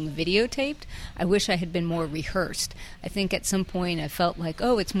something is being videotaped, I wish I had been more rehearsed. I think at some point I felt like,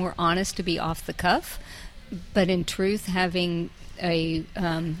 it's more honest to be off the cuff. But in truth, having a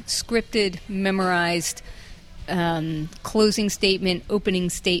scripted, memorized closing statement, opening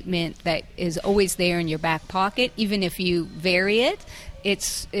statement that is always there in your back pocket, even if you vary it,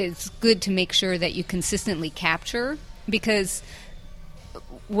 it's good to make sure that you consistently capture, because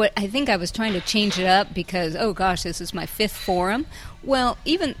what I think I was trying to change it up because, oh gosh, this is my 5th forum. Well,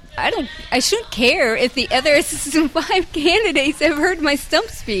 I shouldn't care if the other 5 candidates have heard my stump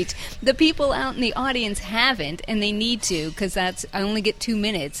speech. The people out in the audience haven't, and they need to, because I only get 2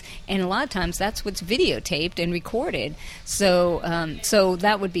 minutes, and a lot of times that's what's videotaped and recorded. So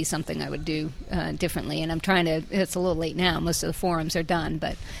that would be something I would do differently, and I'm trying to. It's a little late now. Most of the forums are done,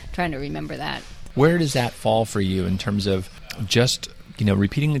 but I'm trying to remember that. Where does that fall for you in terms of just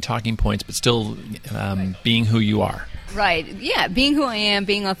repeating the talking points, but still being who you are? Right. Yeah. Being who I am,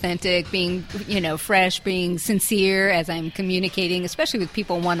 being authentic, being, fresh, being sincere as I'm communicating, especially with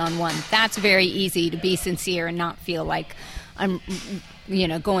people one-on-one. That's very easy to be sincere and not feel like I'm,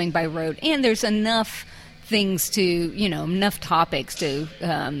 going by rote. And there's enough things to, enough topics to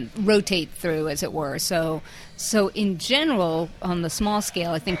rotate through, as it were. So in general, on the small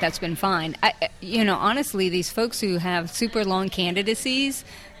scale, I think that's been fine. Honestly, these folks who have super long candidacies,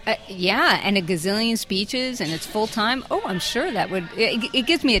 and a gazillion speeches, and it's full time. Oh, I'm sure that would. It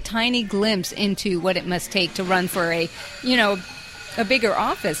gives me a tiny glimpse into what it must take to run for a bigger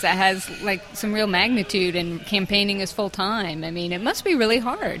office that has like some real magnitude, and campaigning is full time. I mean, it must be really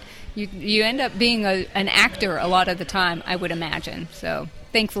hard. You end up being an actor a lot of the time, I would imagine. So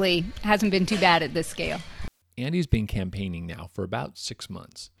thankfully, it hasn't been too bad at this scale. Andy's been campaigning now for about 6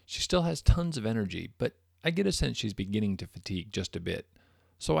 months. She still has tons of energy, but I get a sense she's beginning to fatigue just a bit.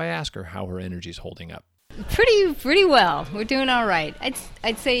 So I ask her how her energy's holding up. Pretty well. We're doing all right.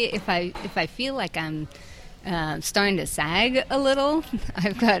 I'd say if I feel like I'm starting to sag a little,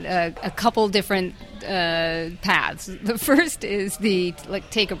 I've got a couple different paths. The first is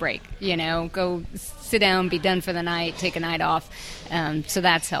take a break. Go sit down, be done for the night, take a night off. So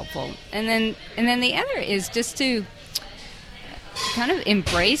that's helpful. And then the other is just to kind of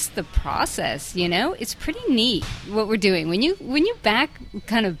embrace the process. It's pretty neat what we're doing. When you back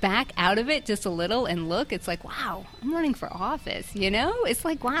out of it just a little and look, it's like, wow, I'm running for office. It's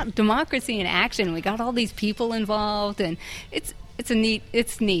like, wow, democracy in action. We got all these people involved, and it's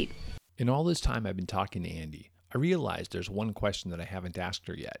neat. In all this time I've been talking to Andy, I realized there's one question that I haven't asked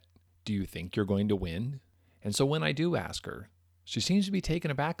her yet. Do you think you're going to win? And so when I do ask her, she seems to be taken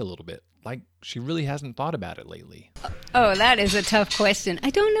aback a little bit, like she really hasn't thought about it lately. Oh, that is a tough question.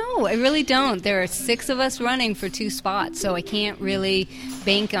 I don't know. I really don't. There are 6 of us running for 2 spots, so I can't really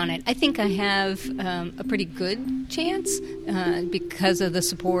bank on it. I think I have a pretty good chance because of the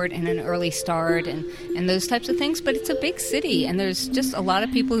support and an early start and those types of things, but it's a big city, and there's just a lot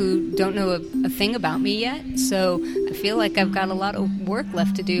of people who don't know a thing about me yet, so I feel like I've got a lot of work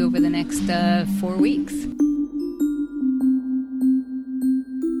left to do over the next 4 weeks.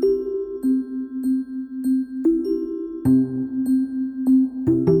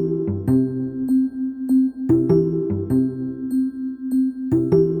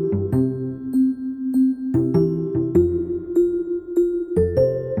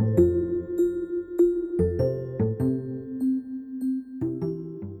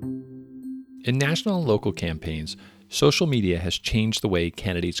 In national and local campaigns, social media has changed the way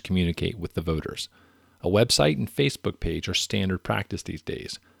candidates communicate with the voters. A website and Facebook page are standard practice these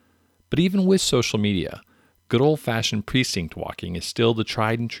days. But even with social media, good old-fashioned precinct walking is still the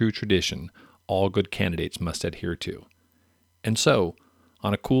tried and true tradition all good candidates must adhere to. And so,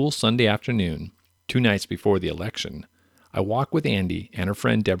 on a cool Sunday afternoon, 2 nights before the election, I walk with Andy and her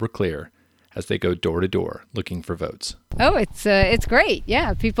friend Deborah Clear as they go door to door looking for votes. Oh, it's great.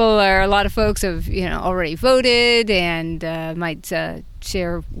 Yeah, a lot of folks have already voted and might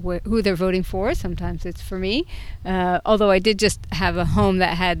share who they're voting for. Sometimes it's for me. Although I did just have a home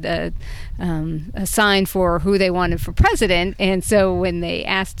that had a sign for who they wanted for president, and so when they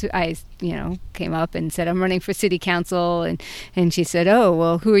asked, I came up and said, I'm running for city council, and she said, oh,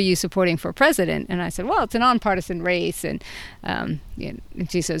 well, who are you supporting for president? And I said, well, it's a nonpartisan race, and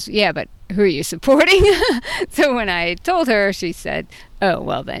she says, yeah, but who are you supporting? So when I told her, she said, oh,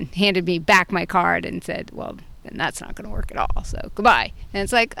 well, then handed me back my card and said, well, then that's not going to work at all. So goodbye. And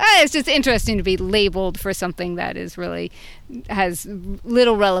it's like, it's just interesting to be labeled for something that is really has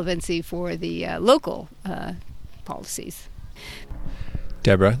little relevancy for the local policies.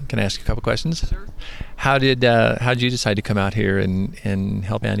 Deborah, can I ask you a couple questions? Sure. How did you decide to come out here and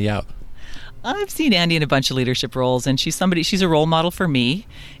help Andy out? I've seen Andy in a bunch of leadership roles, and she's a role model for me,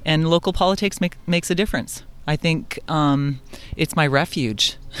 and local politics makes a difference. I think it's my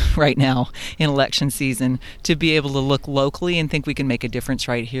refuge right now in election season to be able to look locally and think we can make a difference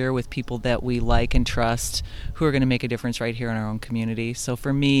right here with people that we like and trust who are going to make a difference right here in our own community. So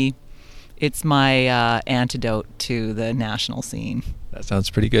for me, it's my antidote to the national scene. That sounds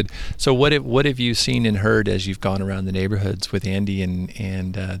pretty good. So what have you seen and heard as you've gone around the neighborhoods with Andy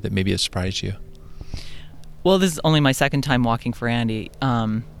and that maybe has surprised you? Well, this is only my second time walking for Andy.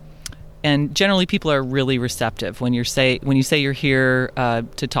 And generally, people are really receptive when you say you're here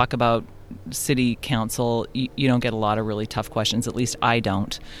to talk about city council. You don't get a lot of really tough questions. At least I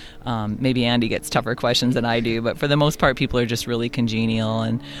don't. Maybe Andy gets tougher questions than I do, but for the most part, people are just really congenial.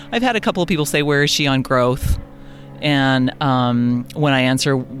 And I've had a couple of people say, "Where is she on growth?" And when I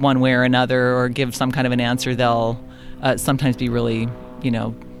answer one way or another, or give some kind of an answer, they'll sometimes be really,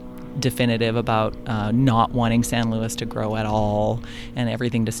 definitive about not wanting San Luis to grow at all and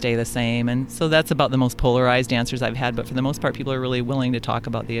everything to stay the same. And so that's about the most polarized answers I've had, but for the most part, people are really willing to talk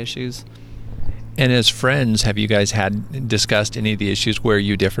about the issues. And as friends, have you guys discussed any of the issues where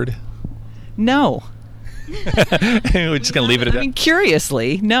you differed? No. We're just going to leave it at that. I mean,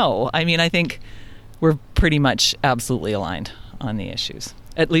 curiously, no. I mean, I think we're pretty much absolutely aligned on the issues,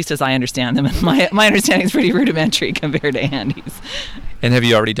 at least as I understand them. And my understanding is pretty rudimentary compared to Andy's. And have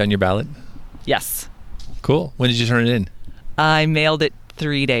you already done your ballot? Yes. Cool. When did you turn it in? I mailed it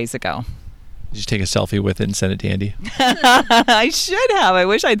 3 days ago. Did you take a selfie with it and send it to Andy? I should have. I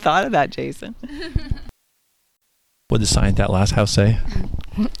wish I'd thought of that, Jason. What did the sign at that last house say?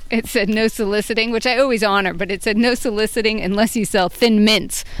 It said no soliciting, which I always honor, but it said no soliciting unless you sell thin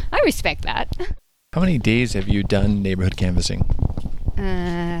mints. I respect that. How many days have you done neighborhood canvassing?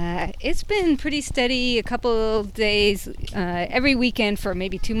 It's been pretty steady, a couple of days every weekend for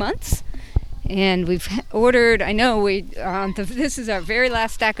maybe 2 months. And we've ordered, this is our very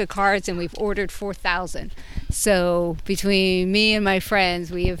last stack of cards, and we've ordered 4,000. So between me and my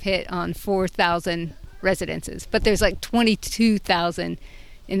friends, we have hit on 4,000 residences. But there's like 22,000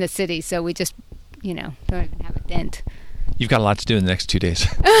 in the city, so we just, don't even have a dent. You've got a lot to do in the next 2 days.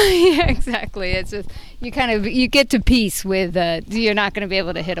 Yeah, exactly. It's just, you get to peace with, you're not going to be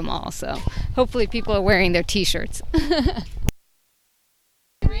able to hit them all. So hopefully people are wearing their T-shirts.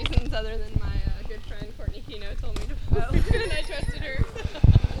 Reasons other than my good friend Courtney Kino told me to vote, and I trusted her.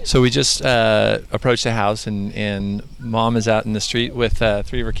 So we just approached the house, and Mom is out in the street with 3 of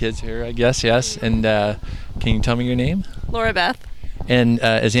her kids here, I guess, yes. And can you tell me your name? Laura Beth. And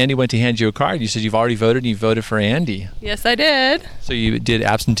as Andy went to hand you a card, you said you've already voted, and you voted for Andy. Yes, I did. So you did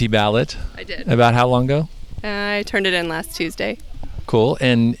absentee ballot? I did. About how long ago? I turned it in last Tuesday. Cool.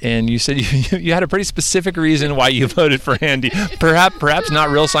 And you said you had a pretty specific reason why you voted for Andy. Perhaps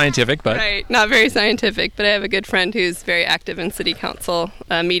not real scientific, but... Right, not very scientific, but I have a good friend who's very active in city council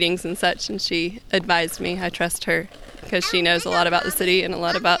meetings and such, and she advised me. I trust her because she knows a lot about the city and a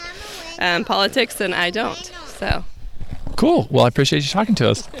lot about politics, and I don't, so... Cool. Well, I appreciate you talking to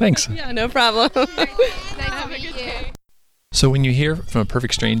us. Thanks. Yeah, no problem. Have a good day. So when you hear from a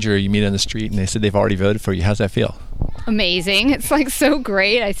perfect stranger you meet on the street and they said they've already voted for you, how's that feel? Amazing. It's like so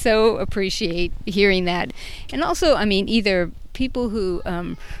great. I so appreciate hearing that. And also, either people who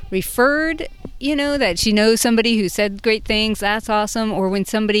referred, that she knows somebody who said great things, that's awesome. Or when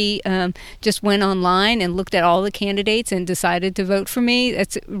somebody just went online and looked at all the candidates and decided to vote for me,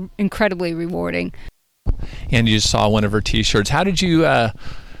 that's incredibly rewarding. And you just saw one of her T-shirts. How did you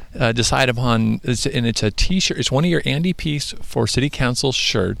decide upon? It's a T-shirt. It's one of your Andy Peace for City Council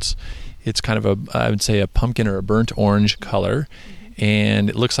shirts. It's kind of I would say a pumpkin or a burnt orange color, and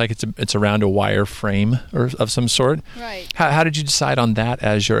it looks like it's around a wire frame or of some sort. Right. How did you decide on that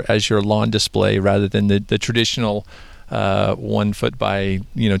as your lawn display rather than the traditional 1 foot by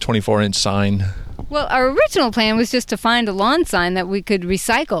 24-inch sign? Well, our original plan was just to find a lawn sign that we could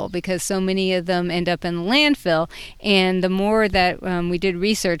recycle because so many of them end up in the landfill. And the more that we did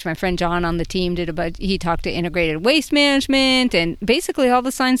research, my friend John on the team he talked to Integrated Waste Management, and basically all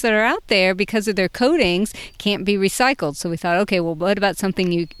the signs that are out there because of their coatings can't be recycled. So we thought, okay, well, what about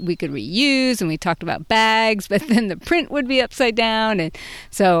something we could reuse? And we talked about bags, but then the print would be upside down. And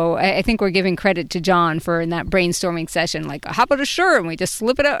so I think we're giving credit to John for in that brainstorming session, like, how about a shirt? And we just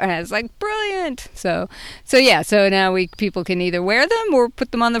slip it out, and I was like, brilliant. So now people can either wear them or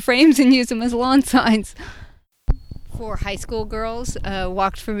put them on the frames and use them as lawn signs. 4 high school girls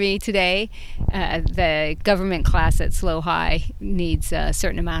walked for me today. The government class at SLO High needs a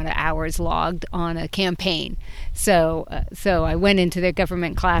certain amount of hours logged on a campaign. So I went into their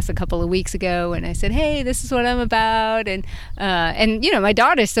government class a couple of weeks ago, and I said, "Hey, this is what I'm about." And my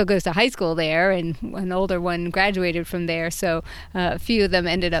daughter still goes to high school there, and an older one graduated from there. So a few of them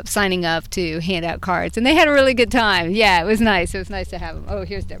ended up signing up to hand out cards, and they had a really good time. Yeah, it was nice. It was nice to have them. Oh,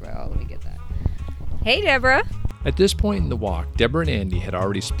 here's Deborah. Oh, let me get that. Hey, Deborah. At this point in the walk, Deborah and Andy had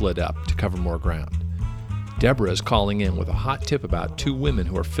already split up to cover more ground. Deborah is calling in with a hot tip about 2 women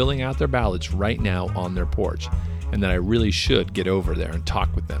who are filling out their ballots right now on their porch, and that I really should get over there and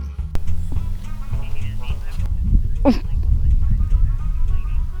talk with them.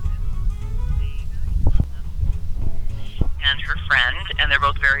 And her friend, and they're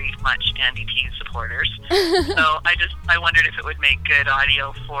both very much Andy P supporters. So I wondered if it would make good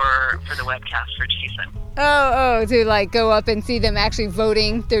audio for the webcast for Jason. Oh, to like go up and see them actually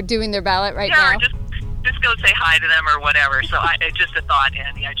voting. They're doing their ballot right now. Yeah, or just go say hi to them or whatever. So it's just a thought,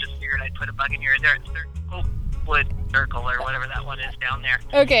 Andy. I just figured I'd put a bug in your ear. Their Oakwood Circle or whatever that one is down there.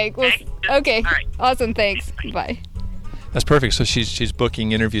 Okay. Well, okay. All right. Awesome. Thanks. Bye. That's perfect. So she's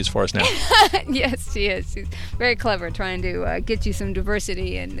booking interviews for us now. Yes, she is. She's very clever, trying to get you some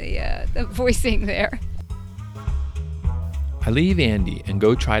diversity in the voicing there. I leave Andy and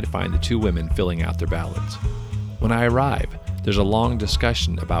go try to find the 2 women filling out their ballots. When I arrive, there's a long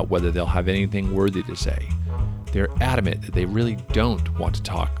discussion about whether they'll have anything worthy to say. They're adamant that they really don't want to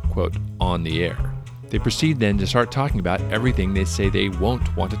talk, quote, on the air. They proceed then to start talking about everything they say they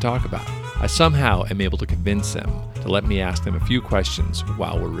won't want to talk about. I somehow am able to convince them to let me ask them a few questions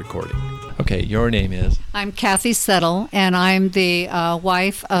while we're recording. Okay, your name is? I'm Kathy Settle, and I'm the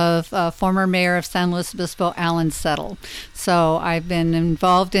wife of former mayor of San Luis Obispo, Alan Settle. So I've been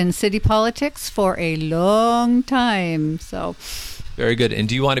involved in city politics for a long time. So very good. And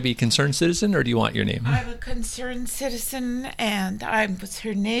do you want to be a concerned citizen, or do you want your name? I'm a concerned citizen, and I was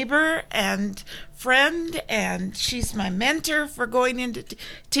her neighbor and friend, and she's my mentor for going into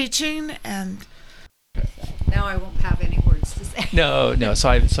teaching. And now I won't have any words to say. No. So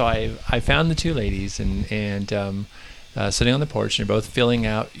I found the 2 ladies and sitting on the porch, and they're both filling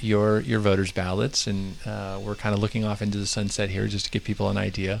out your voters' ballots, and we're kind of looking off into the sunset here just to give people an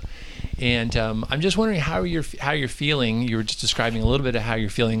idea. And I'm just wondering how you're feeling. You were just describing a little bit of how you're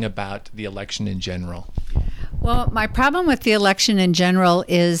feeling about the election in general. Well, my problem with the election in general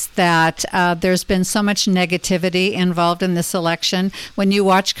is that there's been so much negativity involved in this election. When you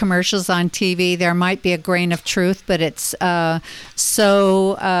watch commercials on TV, there might be a grain of truth, but it's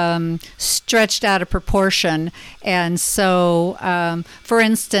so stretched out of proportion. And so, for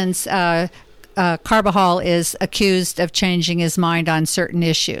instance, Carbajal is accused of changing his mind on certain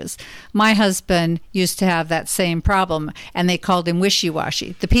issues. My husband used to have that same problem, and they called him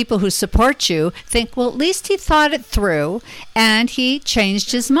wishy-washy. The people who support you think, well, at least he thought it through, and he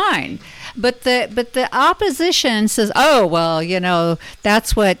changed his mind. But the opposition says, oh, well,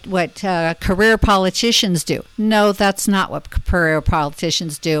 that's what career politicians do. No, that's not what career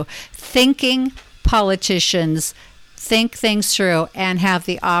politicians do. Thinking politicians think things through and have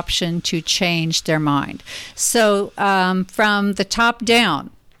the option to change their mind. So from the top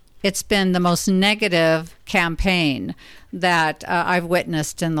down, it's been the most negative campaign that I've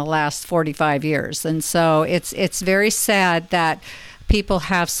witnessed in the last 45 years. And so it's very sad that people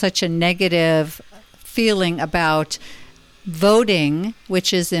have such a negative feeling about voting,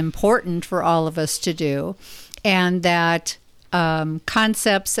 which is important for all of us to do, and that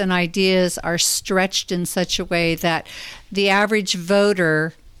concepts and ideas are stretched in such a way that the average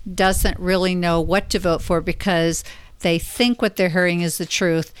voter doesn't really know what to vote for because they think what they're hearing is the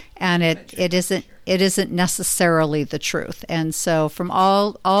truth, and it isn't necessarily the truth. And so from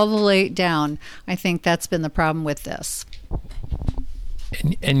all the way down, I think that's been the problem with this.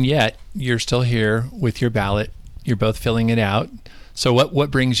 And yet you're still here with your ballot. You're both filling it out. So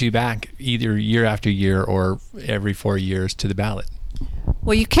what brings you back either year after year or every 4 years to the ballot?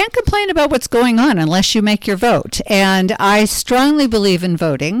 Well, you can't complain about what's going on unless you make your vote. And I strongly believe in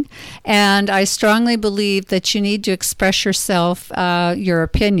voting. And I strongly believe that you need to express yourself, your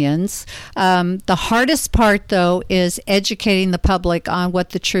opinions. The hardest part, though, is educating the public on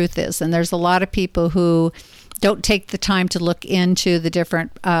what the truth is. And there's a lot of people who don't take the time to look into the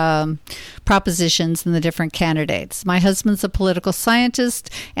different propositions and the different candidates. My husband's a political scientist,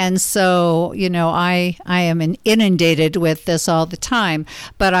 and so, I am inundated with this all the time.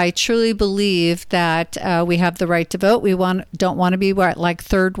 But I truly believe that we have the right to vote. We don't want to be like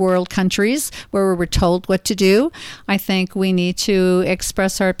third world countries where we're told what to do. I think we need to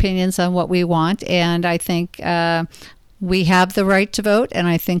express our opinions on what we want, and I think we have the right to vote, and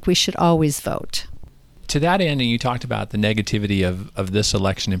I think we should always vote. To that end, and you talked about the negativity of this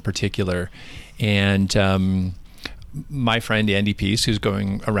election in particular, and my friend Andy Peace, who's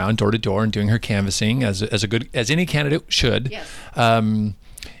going around door to door and doing her canvassing as any candidate should. Yes.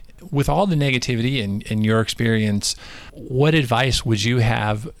 With all the negativity in your experience, what advice would you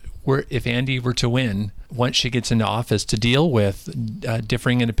have if Andy were to win once she gets into office to deal with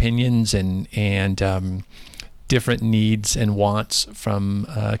differing in opinions and different needs and wants from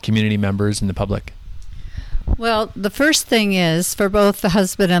community members and the public? Well, the first thing is for both the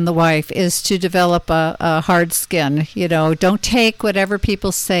husband and the wife is to develop a hard skin. Don't take whatever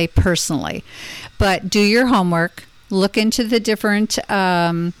people say personally, but do your homework, look into the different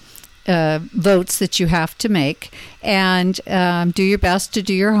votes that you have to make, and do your best to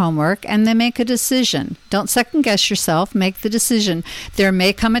do your homework, and then make a decision. Don't second guess yourself, make the decision. There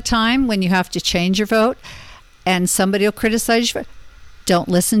may come a time when you have to change your vote, and somebody will criticize you. Don't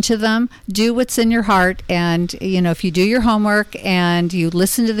listen to them. Do what's in your heart. And, if you do your homework and you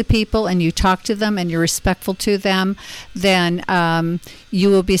listen to the people and you talk to them and you're respectful to them, then you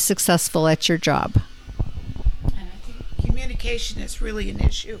will be successful at your job. And I think communication is really an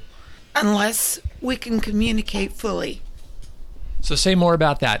issue unless we can communicate fully. So say more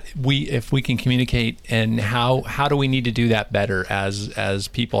about that. If we can communicate, and how do we need to do that better as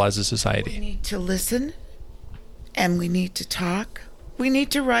people, as a society? We need to listen, and we need to talk. We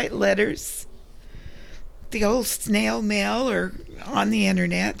need to write letters, the old snail mail or on the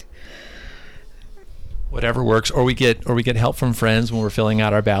internet. Whatever works, or we get help from friends when we're filling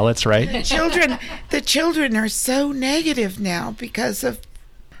out our ballots, right? The children are so negative now because of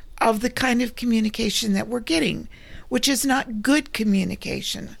the kind of communication that we're getting, which is not good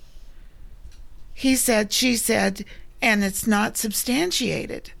communication. He said, she said, and it's not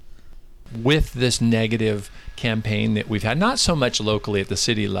substantiated. With this negative campaign that we've had, not so much locally at the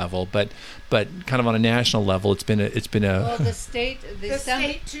city level, but kind of on a national level, it's been a well, the state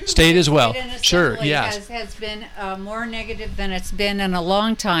as well. Sure, yes, has been more negative than it's been in a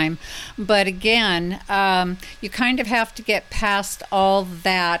long time. But again, you kind of have to get past all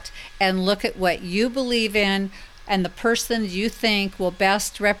that and look at what you believe in and the person you think will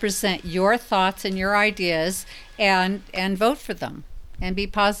best represent your thoughts and your ideas, and vote for them. And be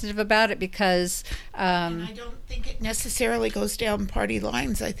positive about it, because and I don't think it necessarily goes down party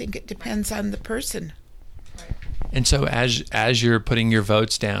lines. I think it depends on the person. And so as you're putting your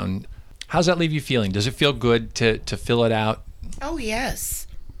votes down, how's that leave you feeling? Does it feel good to fill it out? Oh, yes.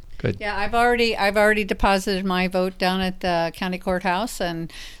 Good. Yeah, I've already deposited my vote down at the county courthouse,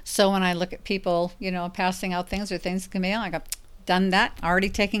 and so when I look at people, passing out things or things that come in, I go, done that, already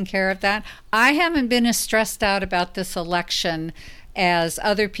taken care of that. I haven't been as stressed out about this election as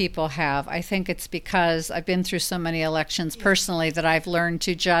other people have. I think it's because I've been through so many elections personally that I've learned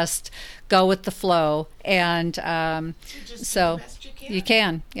to just go with the flow, and so you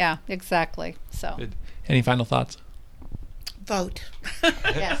can. Yeah, exactly. So. Good. Any final thoughts? Vote.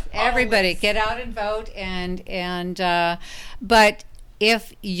 Yes, everybody get out and vote, and but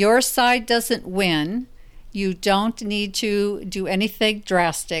if your side doesn't win, you don't need to do anything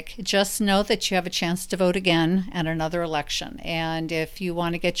drastic. Just know that you have a chance to vote again at another election. And if you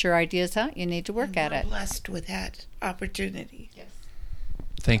want to get your ideas out, you need to work at it. We're blessed with that opportunity. Yes.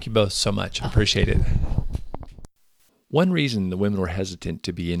 Thank you both so much. I appreciate it. One reason the women were hesitant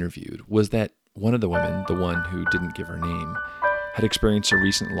to be interviewed was that one of the women, the one who didn't give her name, had experienced a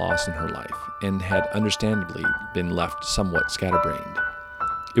recent loss in her life and had understandably been left somewhat scatterbrained.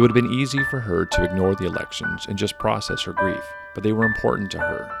 It would have been easy for her to ignore the elections and just process her grief, but they were important to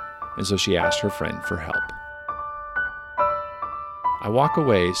her, and so she asked her friend for help. I walk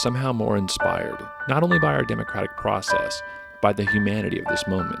away somehow more inspired, not only by our democratic process, but by the humanity of this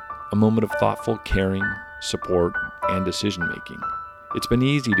moment, a moment of thoughtful caring, support, and decision-making. It's been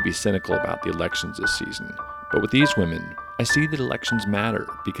easy to be cynical about the elections this season, but with these women, I see that elections matter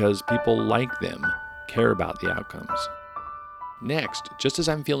because people like them care about the outcomes. Next, just as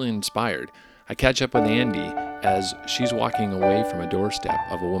I'm feeling inspired, I catch up with Andy as she's walking away from a doorstep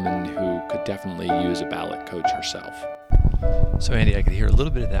of a woman who could definitely use a ballot coach herself. So Andy, I could hear a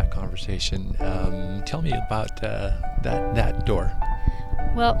little bit of that conversation. Tell me about that door.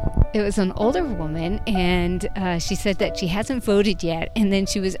 Well, it was an older woman, and she said that she hasn't voted yet, and then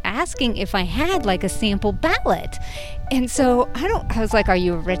she was asking if I had like a sample ballot. And so I was like, are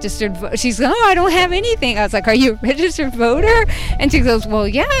you a registered voter? She's like, oh, I don't have anything. I was like, are you a registered voter? And she goes, well,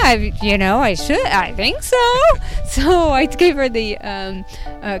 yeah, I should, I think so. So I gave her the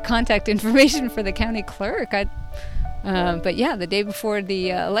contact information for the county clerk. But yeah, the day before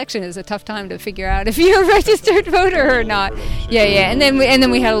the election is a tough time to figure out if you're a registered voter or not. Yeah. And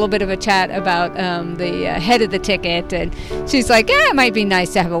then we had a little bit of a chat about the head of the ticket, and she's like, yeah, it might be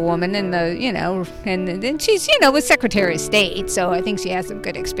nice to have a woman in the, and then she's, with Secretary of State, so I think she has some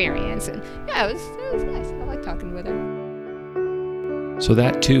good experience. And yeah, it was nice. I like talking with her. So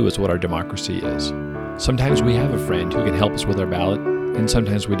that too is what our democracy is. Sometimes we have a friend who can help us with our ballot, and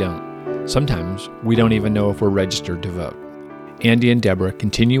sometimes we don't. Sometimes we don't even know if we're registered to vote. Andy and Deborah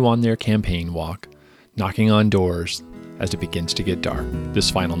continue on their campaign walk, knocking on doors as it begins to get dark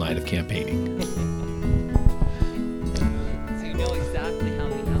this final night of campaigning. So you know exactly how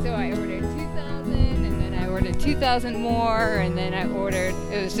many. So I ordered 2,000, and then I ordered 2,000 more, and then it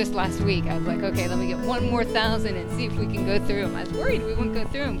was just last week, I was like, okay, let me get 1 more 1,000 and see if we can go through them. I was worried we wouldn't go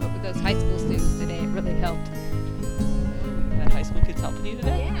through them, but with those high school students today, it really helped. Had high school kids helping you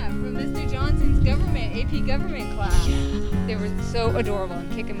today? Yeah, from Mr. Johnson's AP government class. Yeah. They were so adorable. I'm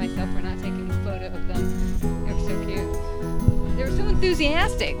kicking myself for not taking a photo of them. They were so cute. They were so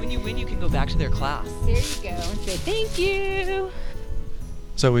enthusiastic. When you win, you can go back to their class. There you go and say thank you.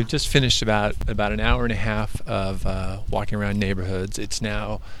 So we've just finished about an hour and a half of walking around neighborhoods. It's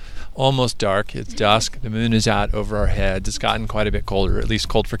now almost dark. It's dusk. The moon is out over our heads. It's gotten quite a bit colder, at least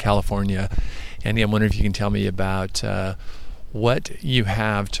cold for California. Andy, I'm wondering if you can tell me about what you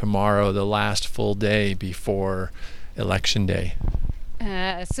have tomorrow, the last full day before Election Day.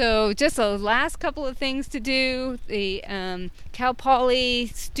 So just the last couple of things to do. The Cal Poly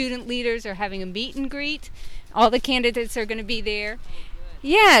student leaders are having a meet and greet. All the candidates are going to be there.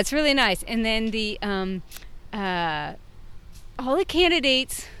 Yeah, it's really nice. And then all the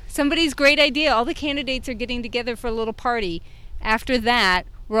candidates, somebody's great idea, all the candidates are getting together for a little party. After that,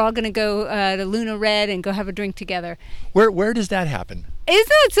 we're all going to go to Luna Red and go have a drink together. Where does that happen? Isn't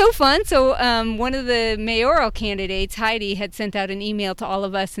that so fun? So one of the mayoral candidates, Heidi, had sent out an email to all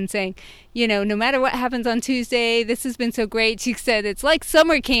of us and saying, no matter what happens on Tuesday, this has been so great. She said, it's like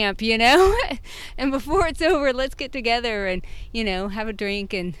summer camp, and before it's over, let's get together and, have a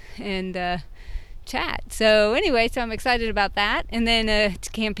drink and chat. So anyway, I'm excited about that. And then it's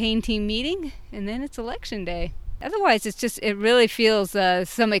a campaign team meeting, and then it's Election Day. Otherwise, it really feels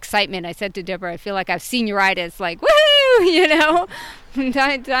some excitement. I said to Deborah, I feel like I've senioritis, like, woohoo,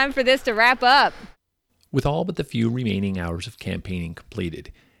 time for this to wrap up. With all but the few remaining hours of campaigning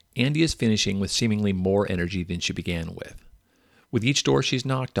completed, Andy is finishing with seemingly more energy than she began with. With each door she's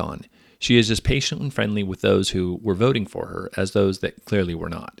knocked on, she is as patient and friendly with those who were voting for her as those that clearly were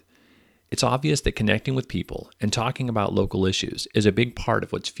not. It's obvious that connecting with people and talking about local issues is a big part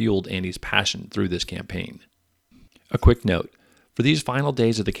of what's fueled Andy's passion through this campaign. A quick note, for these final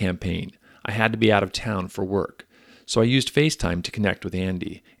days of the campaign, I had to be out of town for work, so I used FaceTime to connect with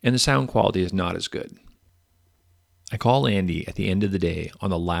Andy, and the sound quality is not as good. I call Andy at the end of the day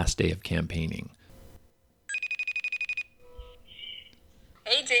on the last day of campaigning.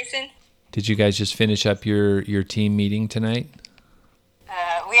 Hey, Jason. Did you guys just finish up your team meeting tonight?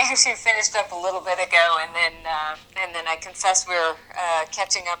 We actually finished up a little bit ago, and then I confess we're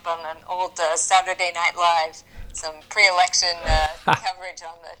catching up on an old Saturday Night Live, some pre-election coverage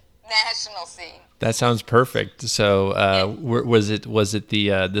on the national scene. That sounds perfect. So, was it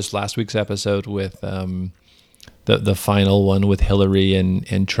the this last week's episode with the final one with Hillary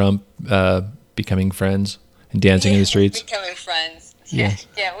and Trump becoming friends and dancing in the streets? Becoming friends. Yeah,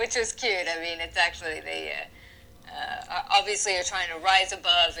 which is cute. I mean, it's actually they obviously are trying to rise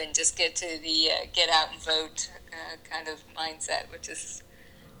above and just get to the get out and vote kind of mindset, which is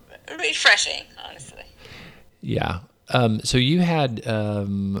refreshing, honestly. Yeah. So you had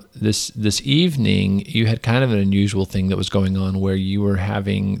this evening, you had kind of an unusual thing that was going on where you were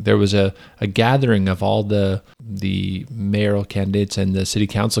there was a gathering of all the mayoral candidates and the city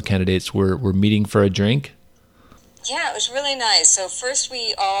council candidates were meeting for a drink. Yeah, it was really nice. So first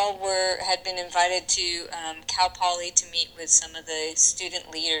we all had been invited to Cal Poly to meet with some of the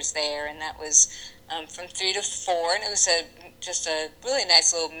student leaders there, and that was from 3 to 4, and it was just a really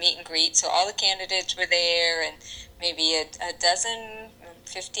nice little meet and greet. So all the candidates were there, and maybe a dozen,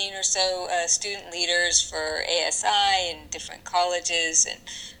 15 or so student leaders for ASI and different colleges,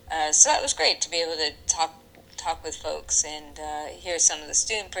 and so that was great to be able to talk with folks and hear some of the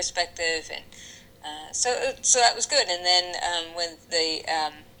student perspective. And So that was good. And then when the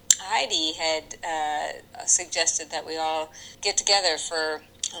Heidi had suggested that we all get together for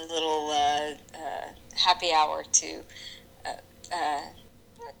a little happy hour to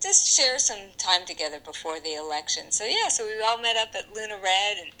just share some time together before the election. So so we all met up at Luna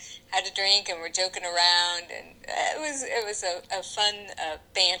Red and had a drink and were joking around, and it was a fun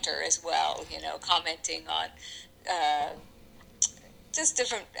banter as well, commenting on just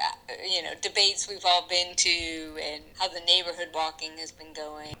different debates we've all been to and how the neighborhood walking has been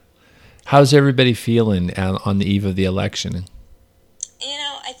going. How's everybody feeling on the eve of the election?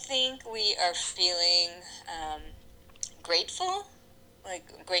 I think we are feeling grateful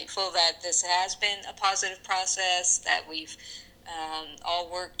that this has been a positive process, that we've all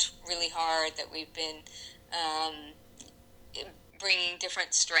worked really hard, that we've been bringing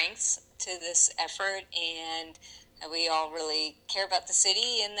different strengths to this effort, and that we all really care about the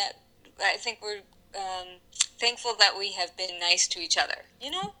city, and that I think we're thankful that we have been nice to each other.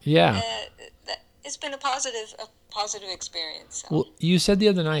 Yeah. It's been a positive experience. So. Well, you said the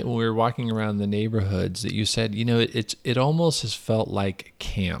other night when we were walking around the neighborhoods that you said, it almost has felt like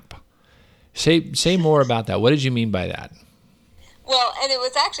camp. Say more about that. What did you mean by that? Well, and it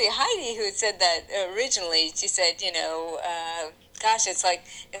was actually Heidi who had said that originally. She said, gosh, it's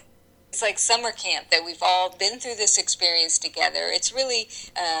like summer camp, that we've all been through this experience together. It's really,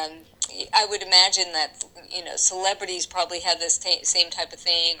 I would imagine that, celebrities probably have this same type of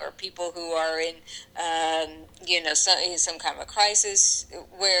thing, or people who are in, some kind of a crisis,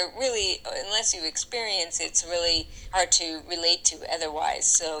 where really, unless you experience, it's really hard to relate to otherwise.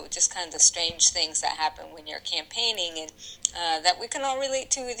 So just kind of the strange things that happen when you're campaigning, and that we can all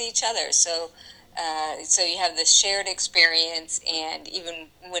relate to with each other. So you have this shared experience, and even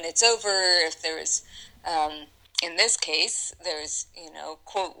when it's over, if there's, in this case, there's,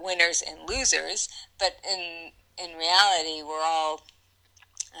 quote, winners and losers, but in reality, we're all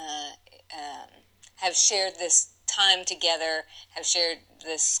have shared this time together, have shared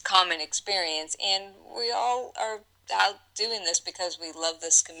this common experience, and we all are out doing this because we love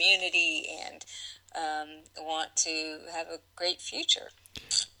this community and want to have a great future.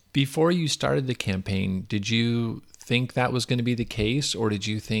 Before you started the campaign, did you think that was going to be the case, or did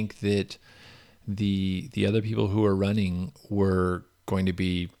you think that the other people who were running were going to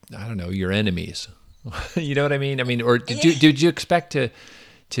be, I don't know, your enemies? You know what I mean? Or did you expect to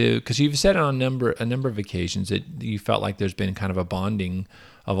because you've said on a number of occasions that you felt like there's been kind of a bonding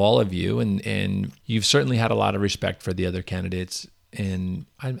of all of you, and you've certainly had a lot of respect for the other candidates, and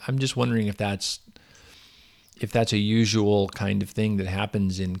I'm just wondering if that's a usual kind of thing that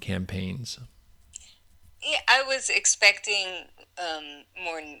happens in campaigns. Yeah, I was expecting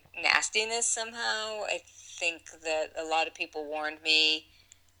more nastiness somehow. I think that a lot of people warned me,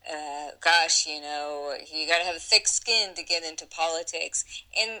 gosh, you got to have a thick skin to get into politics.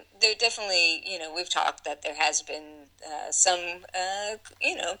 And there definitely, we've talked that there has been some,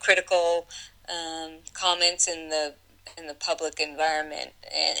 critical comments in the public environment.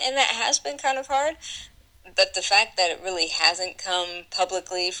 And that has been kind of hard. But the fact that it really hasn't come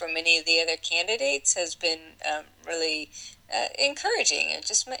publicly from any of the other candidates has been really encouraging.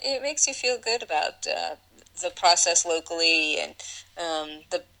 It makes you feel good about the process locally, and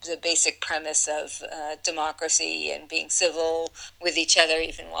the basic premise of democracy and being civil with each other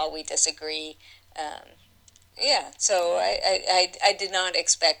even while we disagree. So I did not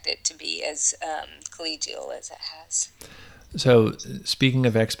expect it to be as collegial as it has. So speaking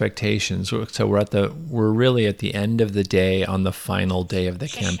of expectations, so we're really at the end of the day, on the final day of the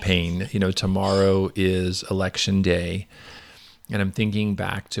campaign. Tomorrow is election day, and I'm thinking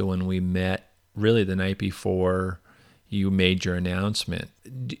back to when we met really the night before you made your announcement.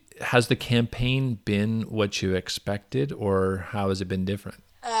 Has the campaign been what you expected, or how has it been different?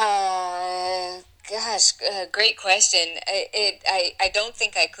 Great question. I don't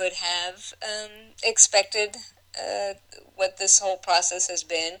think I could have expected what this whole process has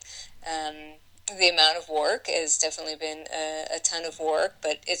been. The amount of work has definitely been a ton of work,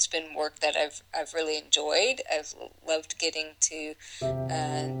 but it's been work that I've really enjoyed. I've loved getting to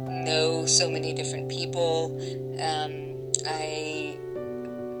know so many different people. I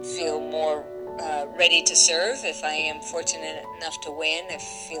feel more ready to serve if I am fortunate enough to win. I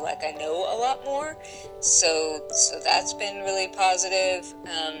feel like I know a lot more, so that's been really positive.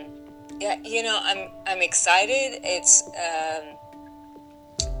 I'm excited.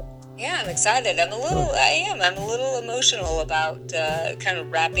 I'm excited. I'm a little emotional about kind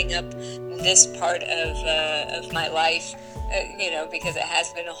of wrapping up this part of my life because it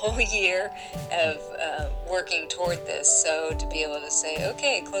has been a whole year of working toward this. So to be able to say,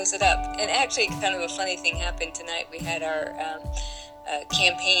 okay, close it up. And actually, kind of a funny thing happened tonight. We had our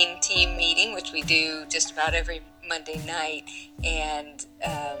campaign team meeting, which we do just about every Monday night, and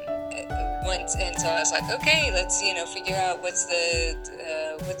so I was like, okay, let's figure out what's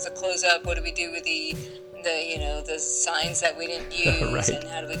the close up. What do we do with the signs that we didn't use, right. And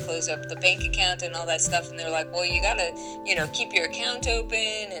how do we close up the bank account and all that stuff? And they're like, well, you gotta keep your account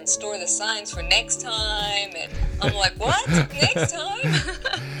open and store the signs for next time. And I'm like, what? Next time?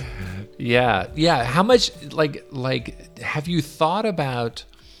 Yeah. How much have you thought about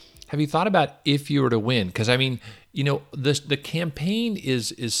if you were to win? Because I mean, the campaign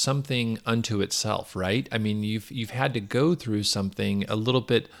is something unto itself, right? I mean, you've had to go through something a little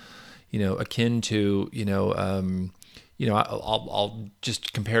bit, akin to, I'll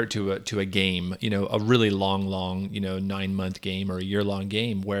just compare it to a game, a really long, 9-month game or a year-long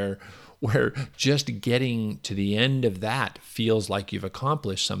game where just getting to the end of that feels like you've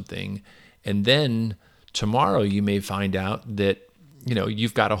accomplished something. And then tomorrow you may find out that,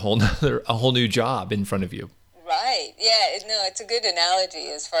 you've got a whole new job in front of you. Right. Yeah. No, it's a good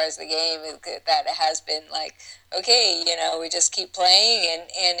analogy as far as the game that it has been like, okay, we just keep playing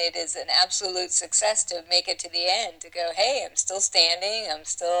and it is an absolute success to make it to the end, to go, hey, I'm still standing. I'm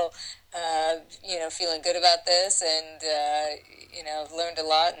still, feeling good about this and, I've learned a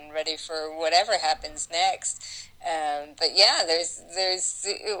lot and ready for whatever happens next. But yeah,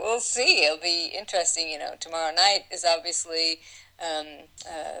 we'll see. It'll be interesting. Tomorrow night is obviously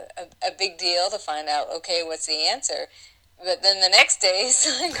a big deal to find out, okay, what's the answer? But then the next day is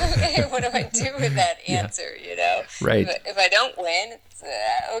like, okay, what do I do with that answer, Right. If I don't win, it's,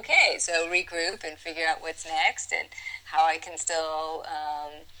 okay, so regroup and figure out what's next and how I can still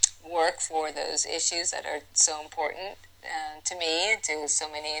work for those issues that are so important to me and to so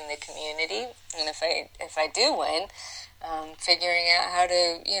many in the community. And if I do win, figuring out how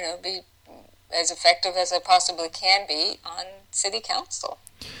to, be as effective as I possibly can be on city council.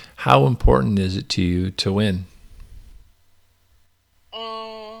 How important is it to you to win?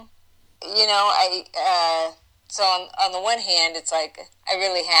 So on the one hand, it's like I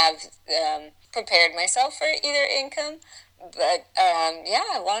really have prepared myself for either income, but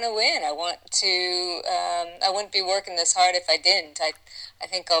I want to win. I want to. I wouldn't be working this hard if I didn't. I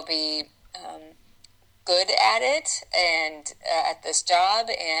think I'll be good at it and at this job,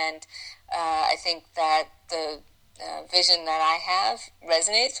 and I think that the vision that I have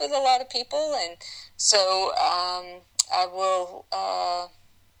resonates with a lot of people, and so I will.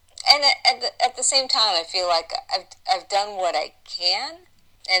 And at the same time, I feel like I've done what I can,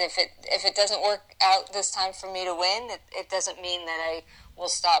 and if it doesn't work out this time for me to win, it doesn't mean that I will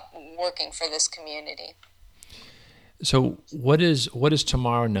stop working for this community. So what does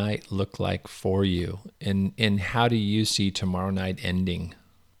tomorrow night look like for you, and how do you see tomorrow night ending?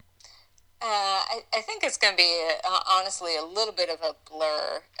 I think it's going to be honestly a little bit of a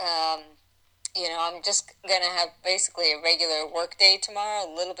blur. I'm just going to have basically a regular work day tomorrow,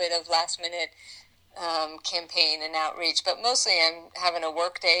 a little bit of last minute campaign and outreach, but mostly I'm having a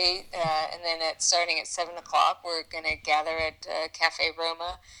work day, and then starting at 7 o'clock, we're going to gather at Cafe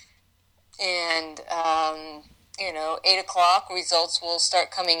Roma, and 8 o'clock results will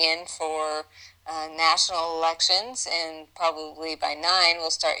start coming in for national elections, and probably by 9 we'll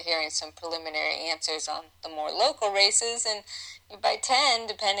start hearing some preliminary answers on the more local races, and by 10,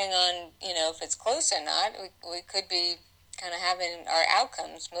 depending on if it's close or not, we could be kind of having our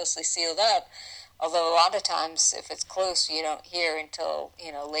outcomes mostly sealed up, although a lot of times if it's close you don't hear until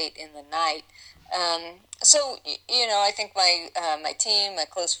late in the night. So I think my team, my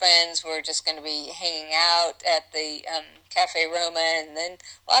close friends, we're just going to be hanging out at the Cafe Roma, and then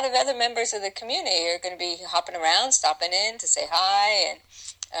a lot of other members of the community are going to be hopping around, stopping in to say hi,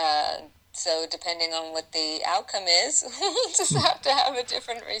 and so depending on what the outcome is, we'll just have to have a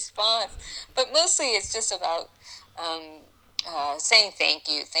different response. But mostly it's just about saying thank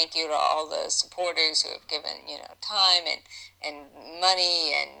you to all the supporters who have given time and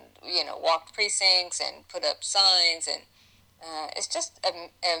money and walked precincts and put up signs, and it's just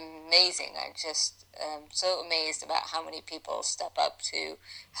amazing. I just am so amazed about how many people step up to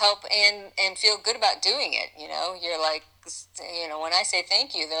help and feel good about doing it. You're like, when I say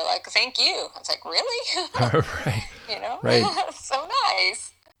thank you, they're like, thank you. I was like, really? Right. Right. So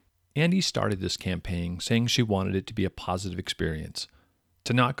nice. Andy started this campaign saying she wanted it to be a positive experience,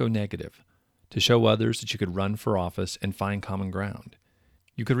 to not go negative, to show others that you could run for office and find common ground.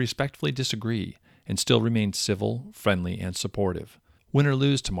 You could respectfully disagree and still remain civil, friendly, and supportive. Win or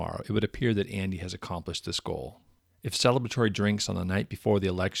lose tomorrow, it would appear that Andy has accomplished this goal. If celebratory drinks on the night before the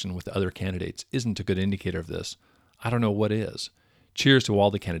election with the other candidates isn't a good indicator of this, I don't know what is. Cheers to all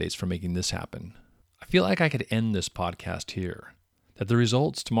the candidates for making this happen. I feel like I could end this podcast here, that the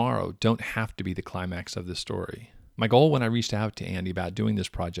results tomorrow don't have to be the climax of this story. My goal when I reached out to Andy about doing this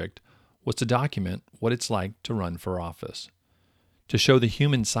project was to document what it's like to run for office, to show the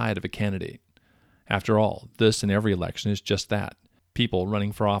human side of a candidate. After all, this and every election is just that, people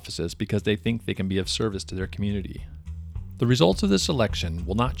running for offices because they think they can be of service to their community. The results of this election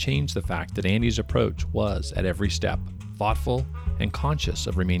will not change the fact that Andy's approach was, at every step, thoughtful and conscious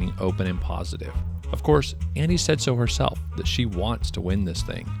of remaining open and positive. Of course, Andy said so herself, that she wants to win this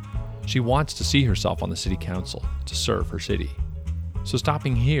thing. She wants to see herself on the city council, to serve her city. So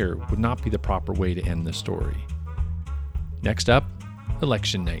stopping here would not be the proper way to end this story. Next up,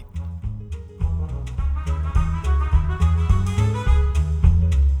 election night.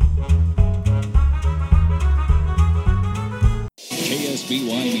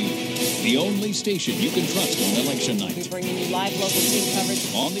 KSBY News, the only station you can trust on election night. We bring you live local team coverage.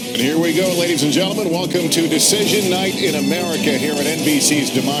 And here we go, ladies and gentlemen. Welcome to Decision Night in America here at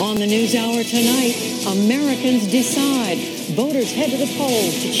NBC's Democracy. On the NewsHour tonight, Americans decide. Voters head to the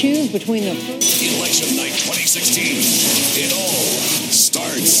polls to choose between the first... Election Night 2016. It all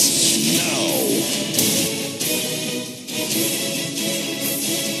starts now.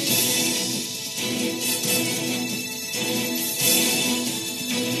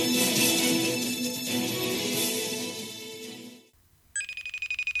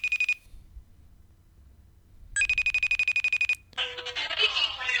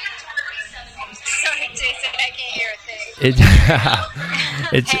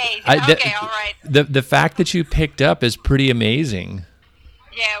 All right. The fact that you picked up is pretty amazing.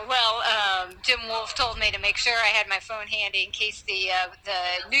 Yeah, well, Jim Wolf told me to make sure I had my phone handy in case the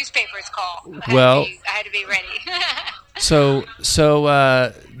newspapers call. I had to be ready. So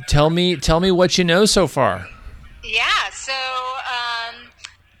tell me what you know so far. Yeah, so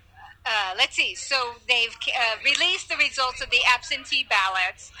let's see. So they've released the results of the absentee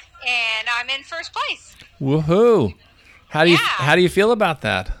ballots, and I'm in first place. Woohoo! How do you feel about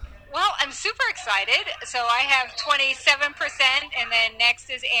that? Well, I'm super excited. So I have 27%, and then next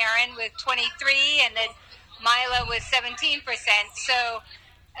is Aaron with 23%, and then Mila with 17%. So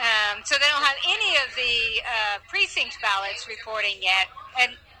they don't have any of the precinct ballots reporting yet,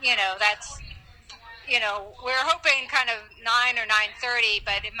 and that's we're hoping kind of 9 or 9:30,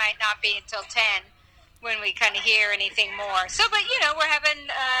 but it might not be until 10 when we kind of hear anything more. So, but we're having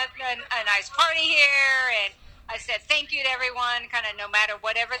a nice party here, and I said thank you to everyone, kind of no matter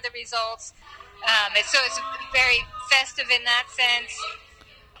whatever the results. It's very festive in that sense.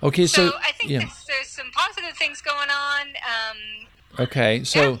 Okay, so I think there's some positive things going on. Okay,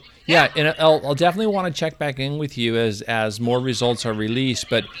 so and I'll definitely want to check back in with you as more results are released.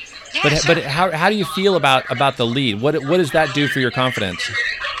 But how do you feel about the lead? What does that do for your confidence?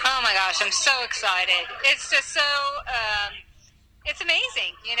 Oh my gosh, I'm so excited! It's just so it's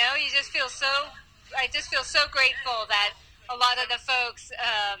amazing. You just feel so. I just feel so grateful that a lot of the folks,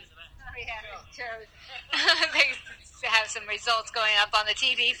 they have some results going up on the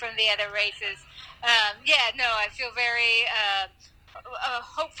TV from the other races. I feel very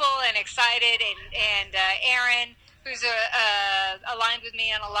hopeful and excited. And Aaron, who's aligned with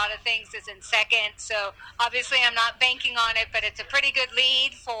me on a lot of things, is in second. So obviously I'm not banking on it, but it's a pretty good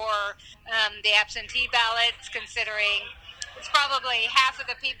lead for the absentee ballots, considering it's probably half of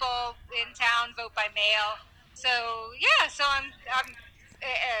the people in town vote by mail. So I'm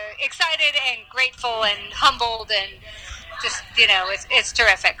excited and grateful and humbled, and just it's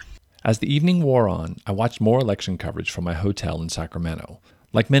terrific. As the evening wore on, I watched more election coverage from my hotel in Sacramento.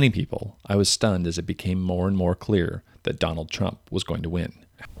 Like many people, I was stunned as it became more and more clear that Donald Trump was going to win.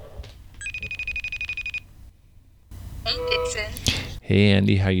 Hey, Dixon. Hey,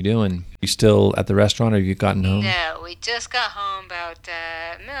 Andy, how you doing? You still at the restaurant, or have you gotten home? No, we just got home about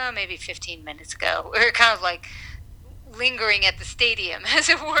maybe 15 minutes ago. We were kind of like lingering at the stadium, as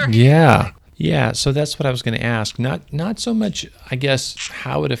it were. Yeah. So that's what I was going to ask. Not so much, I guess,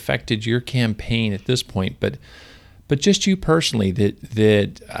 how it affected your campaign at this point, but just you personally. That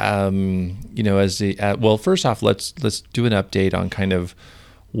as the first off, let's do an update on kind of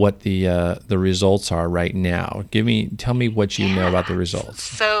what the results are right now. Tell me what you know about the results.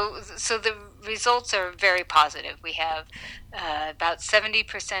 So the results are very positive. We have about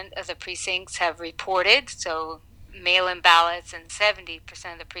 70% of the precincts have reported, so mail-in ballots, and 70%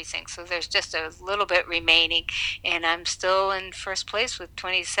 of the precincts. So there's just a little bit remaining, and I'm still in first place with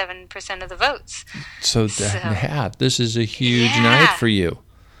 27% of the votes. So this is a huge night for you.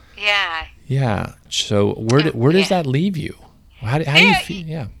 Yeah. Yeah. So where does that leave you? How do you feel?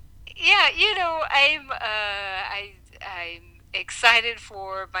 Yeah. Yeah, I'm excited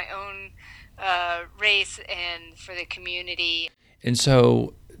for my own race and for the community. And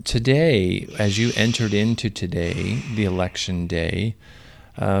so today, as you entered into today, the election day,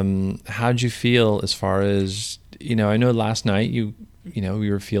 how'd you feel as far as, I know last night you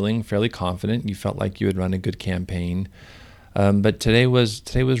were feeling fairly confident. You felt like you had run a good campaign. But today was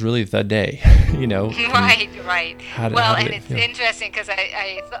really the day, Right. How did it's feel? interesting because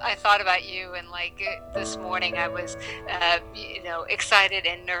I thought about you, and this morning I was, excited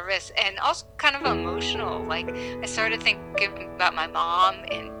and nervous and also kind of emotional. I started thinking about my mom,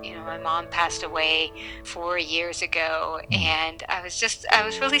 and my mom passed away 4 years ago, and I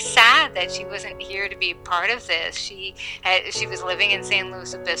was really sad that she wasn't here to be part of this. She was living in San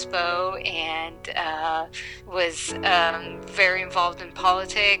Luis Obispo and was very involved in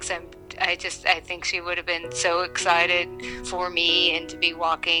politics. I think she would have been so excited for me and to be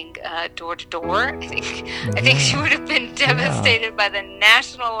walking door to door. I think she would have been devastated by the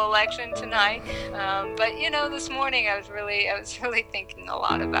national election tonight. But this morning I was really thinking a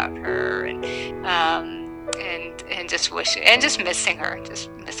lot about her and just wishing and just missing her,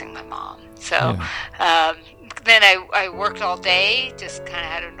 just missing my mom. So. Then I worked all day, just kind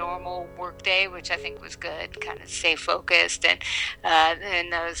of had a normal work day, which I think was good, kind of stay focused. And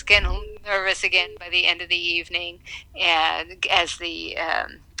I was getting nervous again by the end of the evening, and as the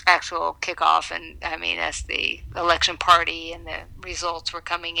actual kickoff, and as the election party and the results were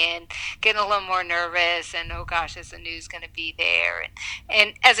coming in, getting a little more nervous, and oh gosh, is the news going to be there?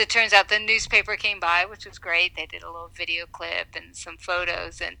 And as it turns out, the newspaper came by, which was great. They did a little video clip and some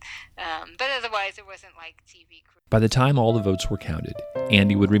photos, and but otherwise it wasn't like TV crew. By the time all the votes were counted,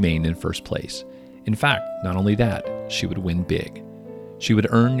 Andy would remain in first place. In fact, not only that, she would win big. She would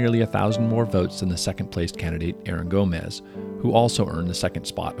earn nearly 1,000 more votes than the second-placed candidate, Aaron Gomez, who also earned the second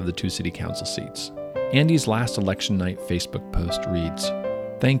spot of the 2 city council seats. Andy's last election night Facebook post reads,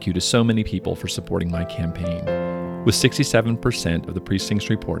 "Thank you to so many people for supporting my campaign. With 67% of the precincts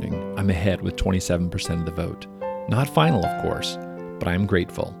reporting, I'm ahead with 27% of the vote. Not final, of course, but I am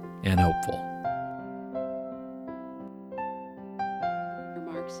grateful and hopeful."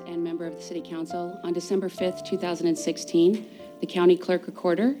 Remarks and member of the City Council, on December 5th, 2016, the County Clerk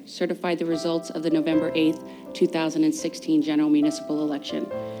Recorder certified the results of the November 8th, 2016 general municipal election.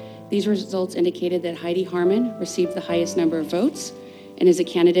 These results indicated that Heidi Harmon received the highest number of votes and is a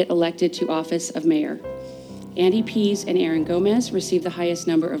candidate elected to office of mayor. Andy Pease and Aaron Gomez received the highest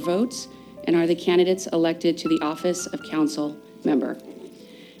number of votes and are the candidates elected to the office of council member.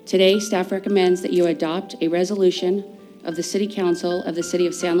 Today, staff recommends that you adopt a resolution of the City Council of the City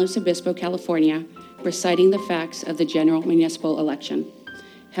of San Luis Obispo, California, reciting the facts of the general municipal election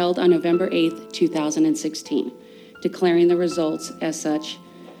held on November 8th, 2016, declaring the results as such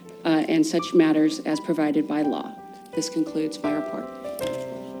and such matters as provided by law. This concludes my report.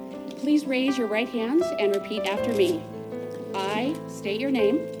 Please raise your right hands and repeat after me. I state your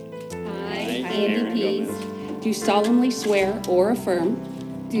name. I, Andy Pease, Do solemnly swear or affirm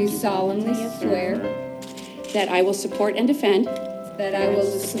do solemnly swear that I will support and defend that I will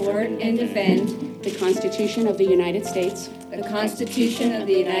support and defend the Constitution of the United States, the Constitution of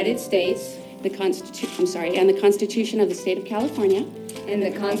the United States, and the Constitution of the State of California, and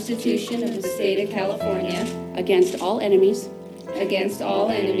the Constitution of the State of California, against all enemies,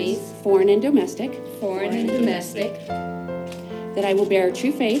 foreign and domestic, that I will bear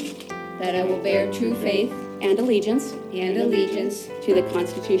true faith and allegiance to the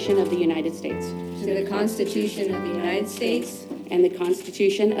Constitution of the United States, the Constitution of the United States, and the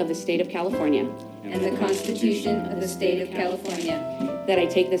Constitution of the State of California, and the Constitution of the State of California, that I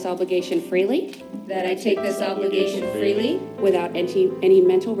take this obligation freely without any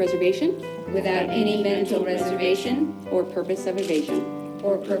mental reservation or purpose of evasion,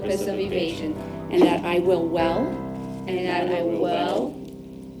 and that I will well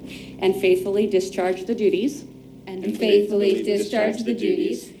and faithfully discharge the duties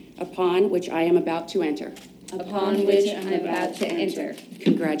upon which I am about to enter.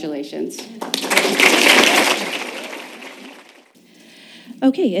 Congratulations.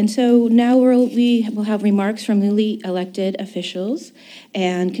 Okay, and so now we will have remarks from newly elected officials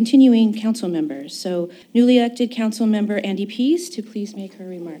and continuing council members. So newly elected council member Andy Pease to please make her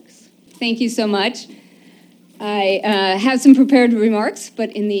remarks. Thank you so much. I have some prepared remarks,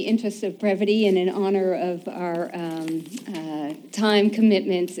 but in the interest of brevity and in honor of our time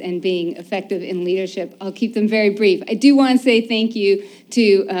commitments and being effective in leadership, I'll keep them very brief. I do want to say thank you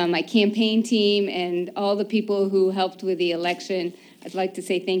to my campaign team and all the people who helped with the election. I'd like to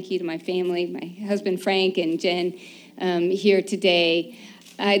say thank you to my family, my husband Frank and Jen here today.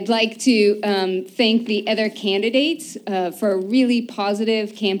 I'd like to thank the other candidates for a really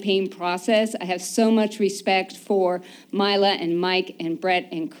positive campaign process. I have so much respect for Mila and Mike and Brett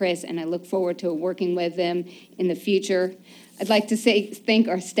and Chris, and I look forward to working with them in the future. I'd like to thank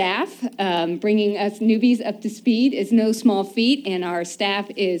our staff. Bringing us newbies up to speed is no small feat, and our staff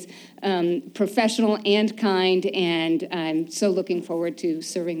is professional and kind, and I'm so looking forward to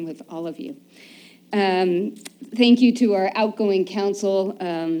serving with all of you. Thank you to our outgoing council.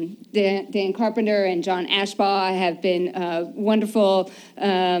 Dan Carpenter and John Ashbaugh have been wonderful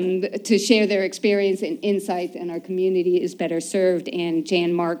to share their experience and insights, and our community is better served. And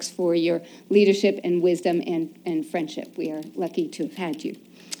Jan Marks for your leadership and wisdom and friendship. We are lucky to have had you.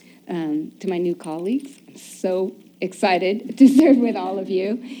 To my new colleagues, I'm so excited to serve with all of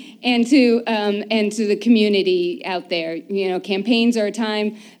you, and to the community out there. You know, campaigns are a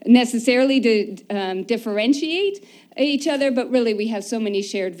time necessarily to differentiate each other, but really we have so many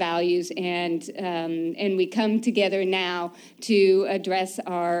shared values, and we come together now to address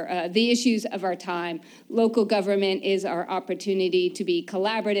the issues of our time. Local government is our opportunity to be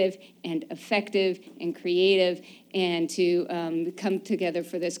collaborative and effective and creative, and to come together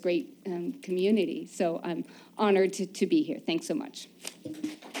for this great community. So I'm honored to be here. Thanks so much.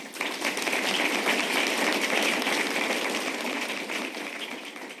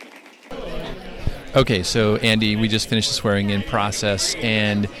 Okay, so Andy, we just finished the swearing-in process,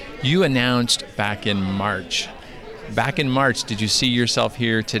 and you announced back in March. Back in March, did you see yourself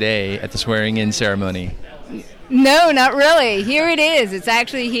here today at the swearing-in ceremony? No, not really. Here it is. It's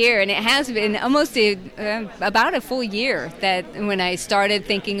actually here, and it has been almost about a full year that when I started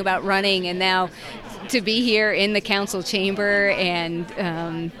thinking about running, and now to be here in the council chamber and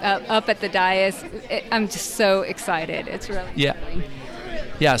up at the dais, I'm just so excited. It's really exciting.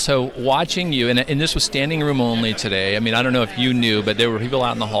 Yeah, so watching you, and this was standing room only today. I mean, I don't know if you knew, but there were people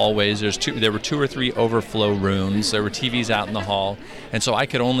out in the hallways. There were 2 or 3 overflow rooms. There were TVs out in the hall. And so I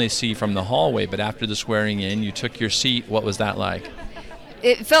could only see from the hallway, but after the swearing in, you took your seat. What was that like?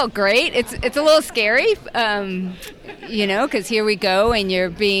 It felt great. It's a little scary, because here we go, and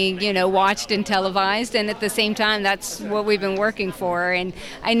you're being, watched and televised, and at the same time, that's what we've been working for. And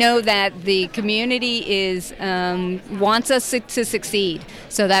I know that the community wants us to succeed,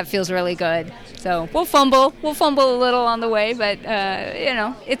 so that feels really good. So we'll fumble a little on the way, but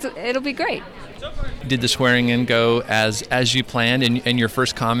it'll be great. Did the swearing in go as you planned? In your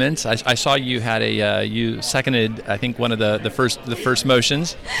first comments, I saw you had you seconded, I think, one of the first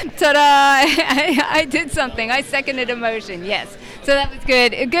motions. Ta-da! I did something. I seconded a motion. Yes, so that was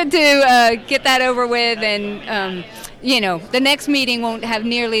good. Good to get that over with, and the next meeting won't have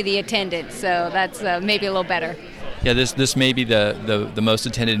nearly the attendance, so that's maybe a little better. Yeah, this may be the most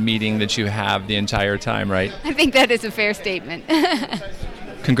attended meeting that you have the entire time, right? I think that is a fair statement.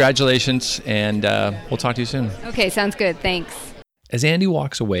 Congratulations, and we'll talk to you soon. Okay, sounds good. Thanks. As Andy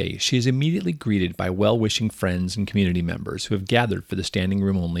walks away, she is immediately greeted by well-wishing friends and community members who have gathered for the standing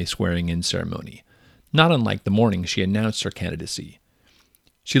room only swearing-in ceremony, not unlike the morning she announced her candidacy.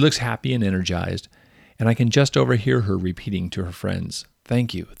 She looks happy and energized, and I can just overhear her repeating to her friends,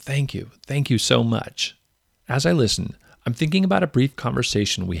 "Thank you, thank you, thank you so much." As I listen, I'm thinking about a brief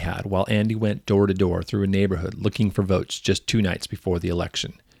conversation we had while Andy went door to door through a neighborhood looking for votes just 2 nights before the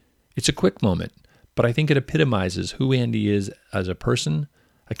election. It's a quick moment, but I think it epitomizes who Andy is as a person,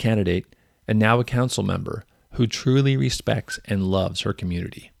 a candidate, and now a council member who truly respects and loves her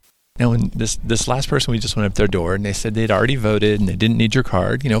community. Now, when this last person, we just went up their door and they said they'd already voted and they didn't need your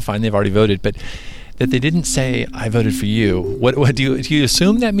card. Fine, they've already voted, but that they didn't say, "I voted for you." What do you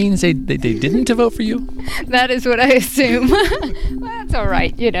assume that means they didn't vote for you? That is what I assume. Well, that's all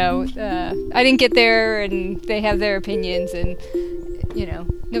right. I didn't get there, and they have their opinions, and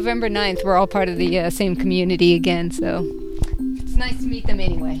November 9th, we're all part of the same community again, so it's nice to meet them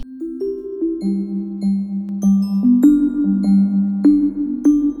anyway.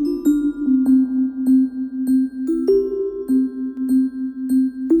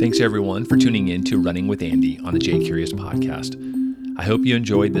 Thanks, everyone, for tuning in to Running with Andy on the Jay Curious podcast. I hope you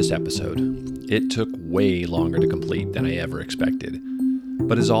enjoyed this episode. It took way longer to complete than I ever expected.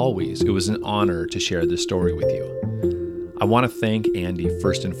 But as always, it was an honor to share this story with you. I want to thank Andy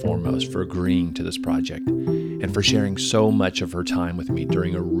first and foremost for agreeing to this project and for sharing so much of her time with me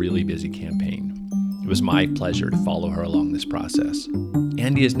during a really busy campaign. It was my pleasure to follow her along this process.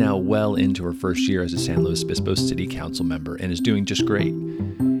 Andy is now well into her first year as a San Luis Obispo City Council member and is doing just great.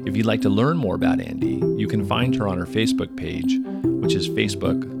 If you'd like to learn more about Andy, you can find her on her Facebook page, which is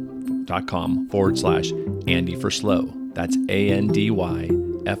facebook.com/Andy for Slow. That's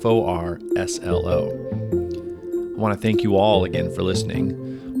ANDYFORSLO. I want to thank you all again for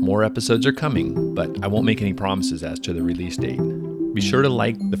listening. More episodes are coming, but I won't make any promises as to the release date. Be sure to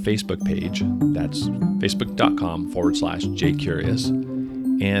like the Facebook page. That's facebook.com/JCurious.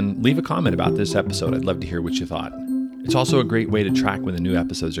 And leave a comment about this episode. I'd love to hear what you thought. It's also a great way to track when the new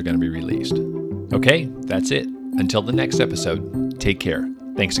episodes are going to be released. Okay, that's it. Until the next episode, take care.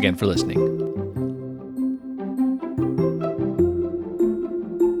 Thanks again for listening.